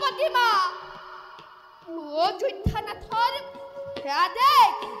জীৱন্ত প্ৰতিমা অযোধ্যানাথৰ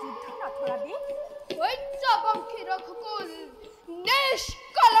আদেশ সূৰ্যবংশী ৰঘুকুল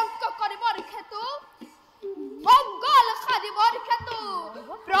নিষ্কলংক কৰিবৰ হেতু মংগল সাধিবৰ হেতু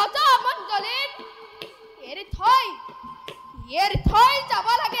প্ৰজামণ্ডলীত এৰি থৈ যাব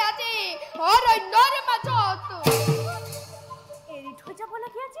লাগে আজি অৰণ্যৰ মাজত এৰি থৈ যাব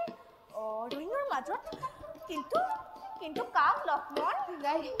লাগে আজি অৰণ্যৰ মাজত কিন্তু কাক লক্ষ্মণ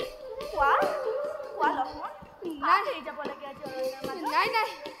নাই কোৱা লক্ষ্মণ কাক এৰি যাব লাগে আজি অৰণ্যৰ মাজত নাই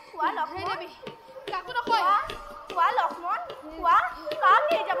কোৱা লক্ষ্মণ কাকো নকয় কোৱা লক্ষ্মণ কোৱা কাক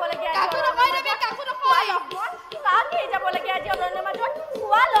এৰি যাব লাগে আজি কাকো নকয় দেৱী কাকো কোৱা নকয় লক্ষ্মণ কাক এৰি যাব লাগে আজি অৰণ্যৰ মাজত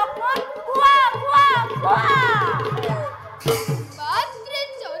কোৱা লক্ষ্মণ কোৱা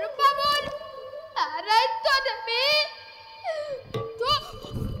মাতৃস্বৰূপাবৰ আৰাধ্য দেৱী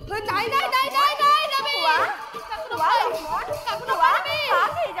নাই দেৱী কোৱা লক্ষ্মণ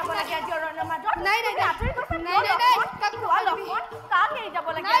কাক এৰি যাব লাগে আজি অৰণ্যৰ মাজত নাই আঁতৰি গৈছা নাই কোৱা লক্ষ্মণ কাক এৰি যাব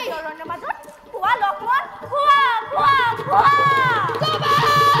লাগে আজি অৰণ্যৰ মাজত কোৱা লক্ষ্মণ কোৱা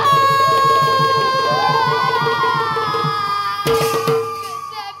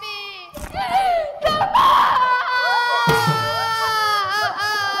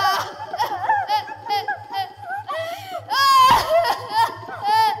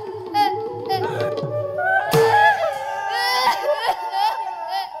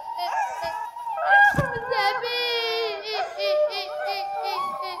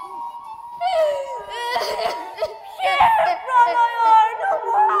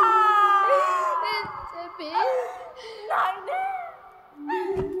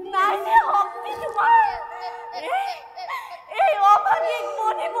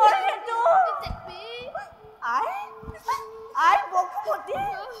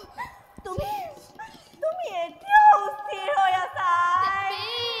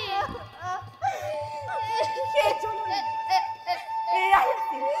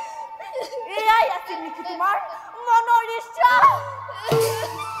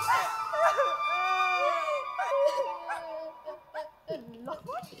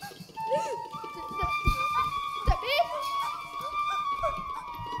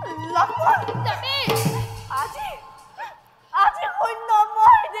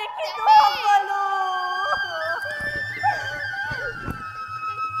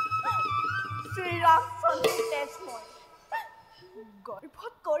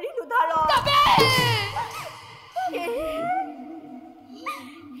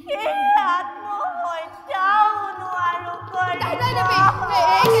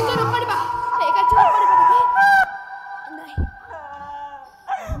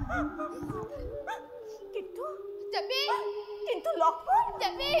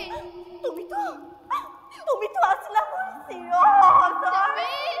দেৱী তুমিতো আছিলা মোৰ চিৰসহচৰ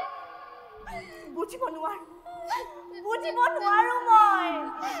দেৱী বুজিব নোৱাৰো মই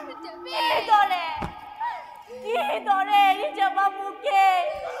কিদৰে এৰি যাবা মোকে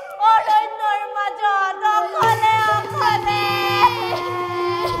অৰণ্যৰ মাজত অকলে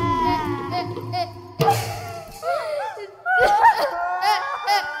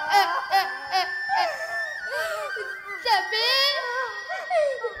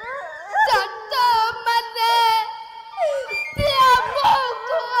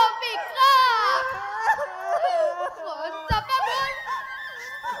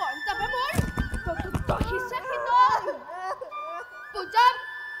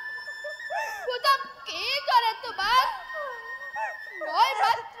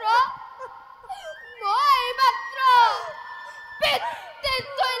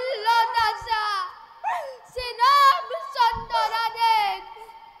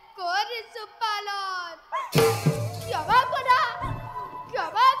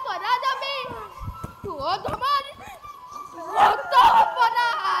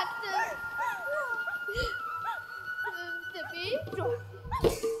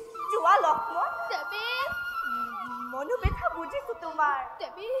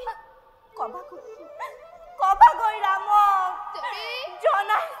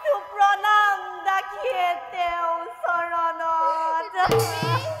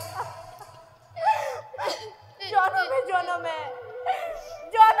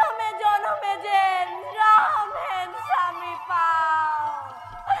জনমে যেন ৰাম হেন স্বামী পাওঁ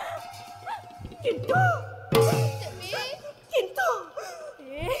কিন্তু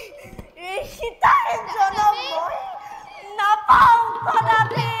এই সীতা হেন জনম মই নাপাওঁ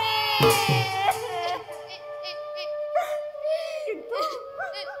কদাপি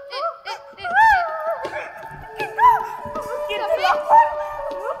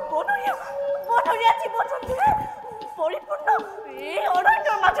বনৰীয়া জীৱ-জন্তুৰে পৰিপূৰ্ণ এই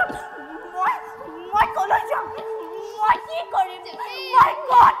অৰণ্যৰ মাজত মই কলৈ যাম মই কি কৰিম মই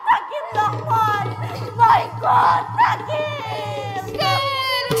ক'ত থাকিম লক্ষ্মণ মই ক'ত থাকিম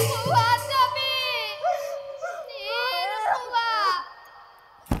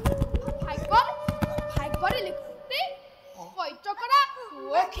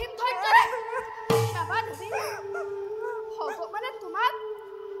ভগৱানে তোমাক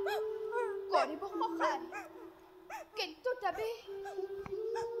কৰিব সহায় কিন্তু দেৱী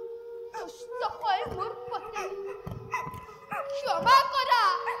দুষ্ট হৈ মোৰ প্ৰতি ক্ষমা কৰা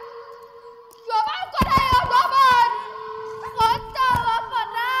অপমান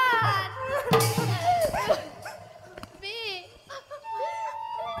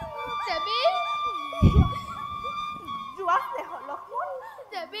দেৱী যোৱা স্নেহ লক্ষ্মণ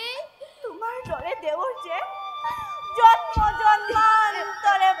দেৱী তোমাৰ দৰে দেৱৰ যে জন্ম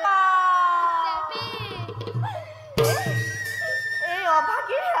জন্মান্তৰে এই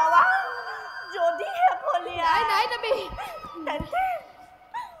অভাগীৰ সেৱা যদিহে ফলিয়াই নাই দেৱী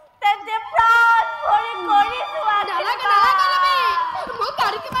তেন্তে প্ৰাণ ভৰি কৰি যোৱা নালাগে মোক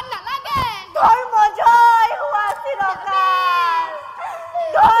আৰু কিমান নালাগে ধৰ্ম জয় হোৱা চিৰকাল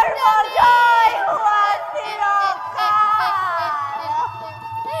ধৰ্ম জয় হোৱা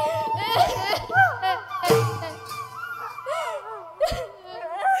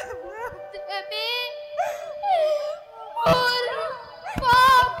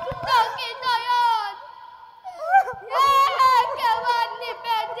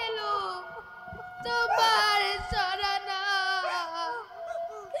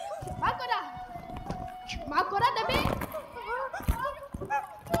ক্ষমা কৰা দেৱী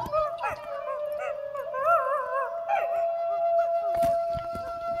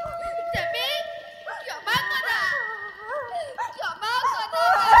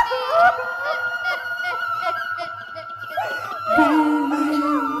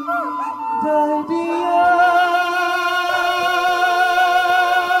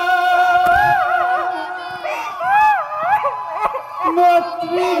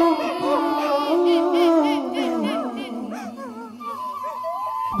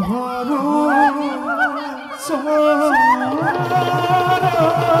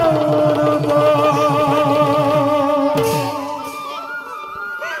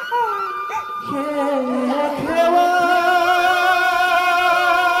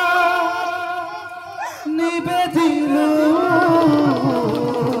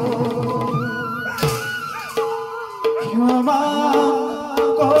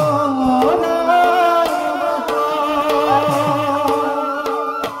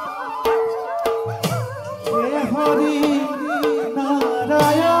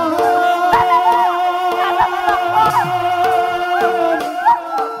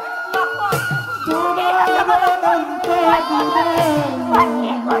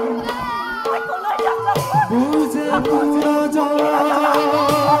বুঝে পুৰোজন বুঝে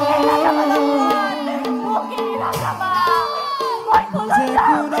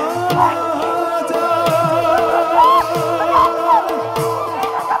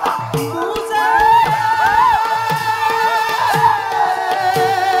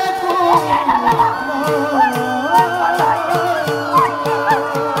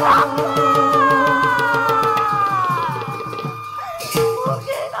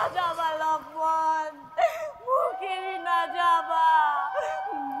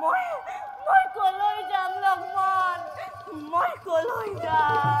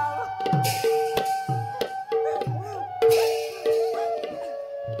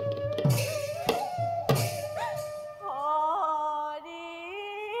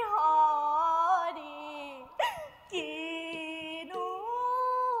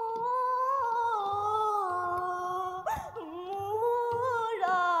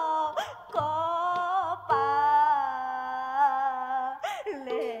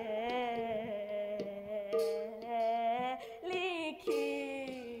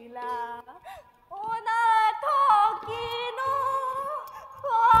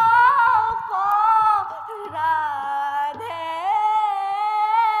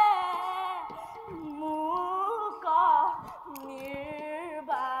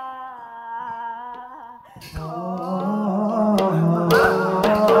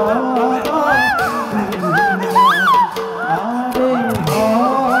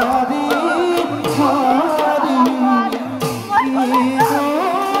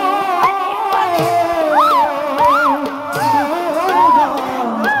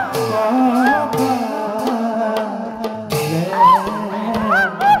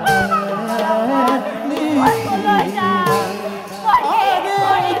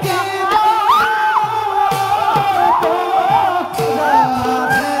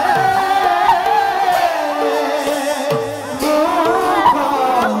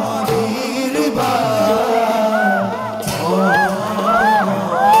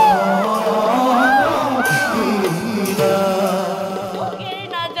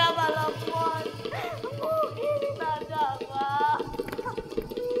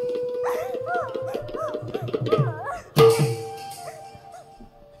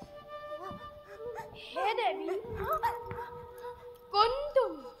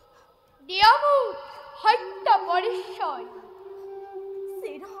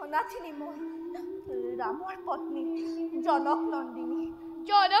ৰামৰ পত্নী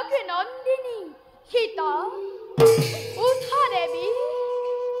জনক নন্দিনী সীতা উঠা দেৱী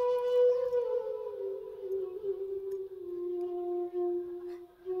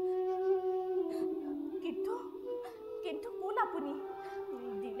কিন্তু কোন আপুনি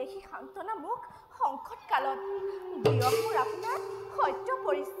দিলেহি সান্তনা মোক সংকট কালত দিয়ক মোৰ আপোনাৰ সত্য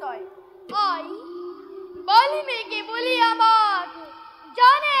পৰিচয় আই বাল্মীকি বুলি আমাক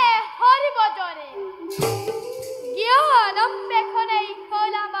জানে হৰিবজনে জ্ঞান অম্বেষণেই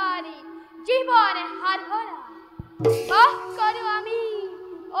হ'ল আমাৰ জীৱন হাৰভৰা বাস কৰোঁ আমি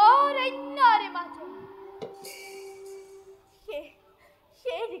অৰণ্যৰ মাজে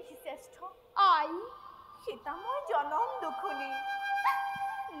সেই ঋষি শ্ৰেষ্ঠ আই সীতা মই জনম দুখনি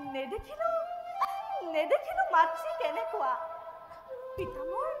নেদেখিলো মাতৃ কেনেকুৱা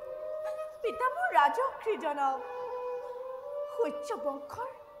পিতা মোৰ ৰাজকৃজনক সূৰ্য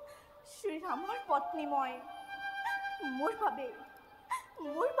বংশৰ শ্ৰীৰামৰ পত্নী মই মোৰ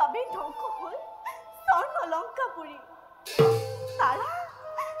বাবে ধ্বংস হ'ল স্বৰ্ণ লংকাপুৰী তাৰা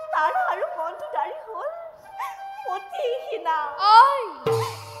আৰু বন্ধুদাৰী হ'ল পতিহীনা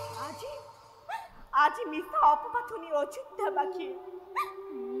আজি মিছা অপবাদ শুনি অযোধ্যাবাসী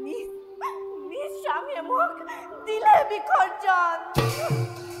নিজ স্বামীয়ে মোক দিলে বিসৰ্জন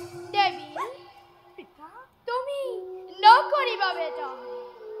দেৱী পিতা তুমি নকৰিবা বেজন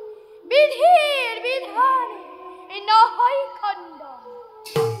বিধিৰ বিধান নহয় খণ্ডন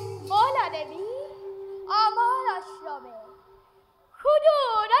বলা দেৱী আমাৰ আশ্ৰমে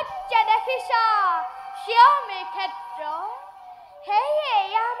সুদূৰত দেখিছা শ্যামে ক্ষেত্ৰ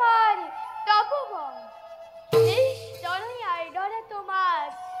সেয়ে আমাৰ তপোবন নিশ্চয় দৰে তোমাক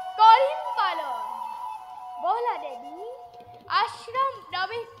কৰিম পালন বলা দেৱী আশ্ৰম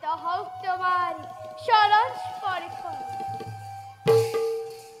প্ৰবিষ্ট হওক তোমাৰ চৰণ স্পৰ্শ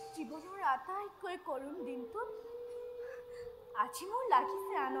জীৱনৰ আটাইতকৈ কৰুণ দিনটোত আজি মোৰ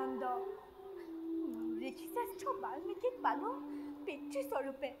লাগিছে আনন্দ ঋষিশ্ৰেষ্ঠ বাল্মীকিক পালো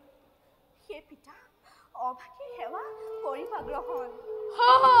পিতৃস্বৰূপে সেই পিতা অভাগীৰ সেৱা কৰিবা গ্ৰহণ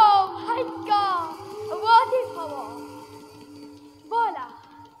ভাগ্য অধিক হ'ব বলা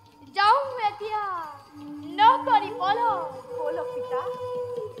যাওঁ এতিয়া নকৰি বলো বলো পিতা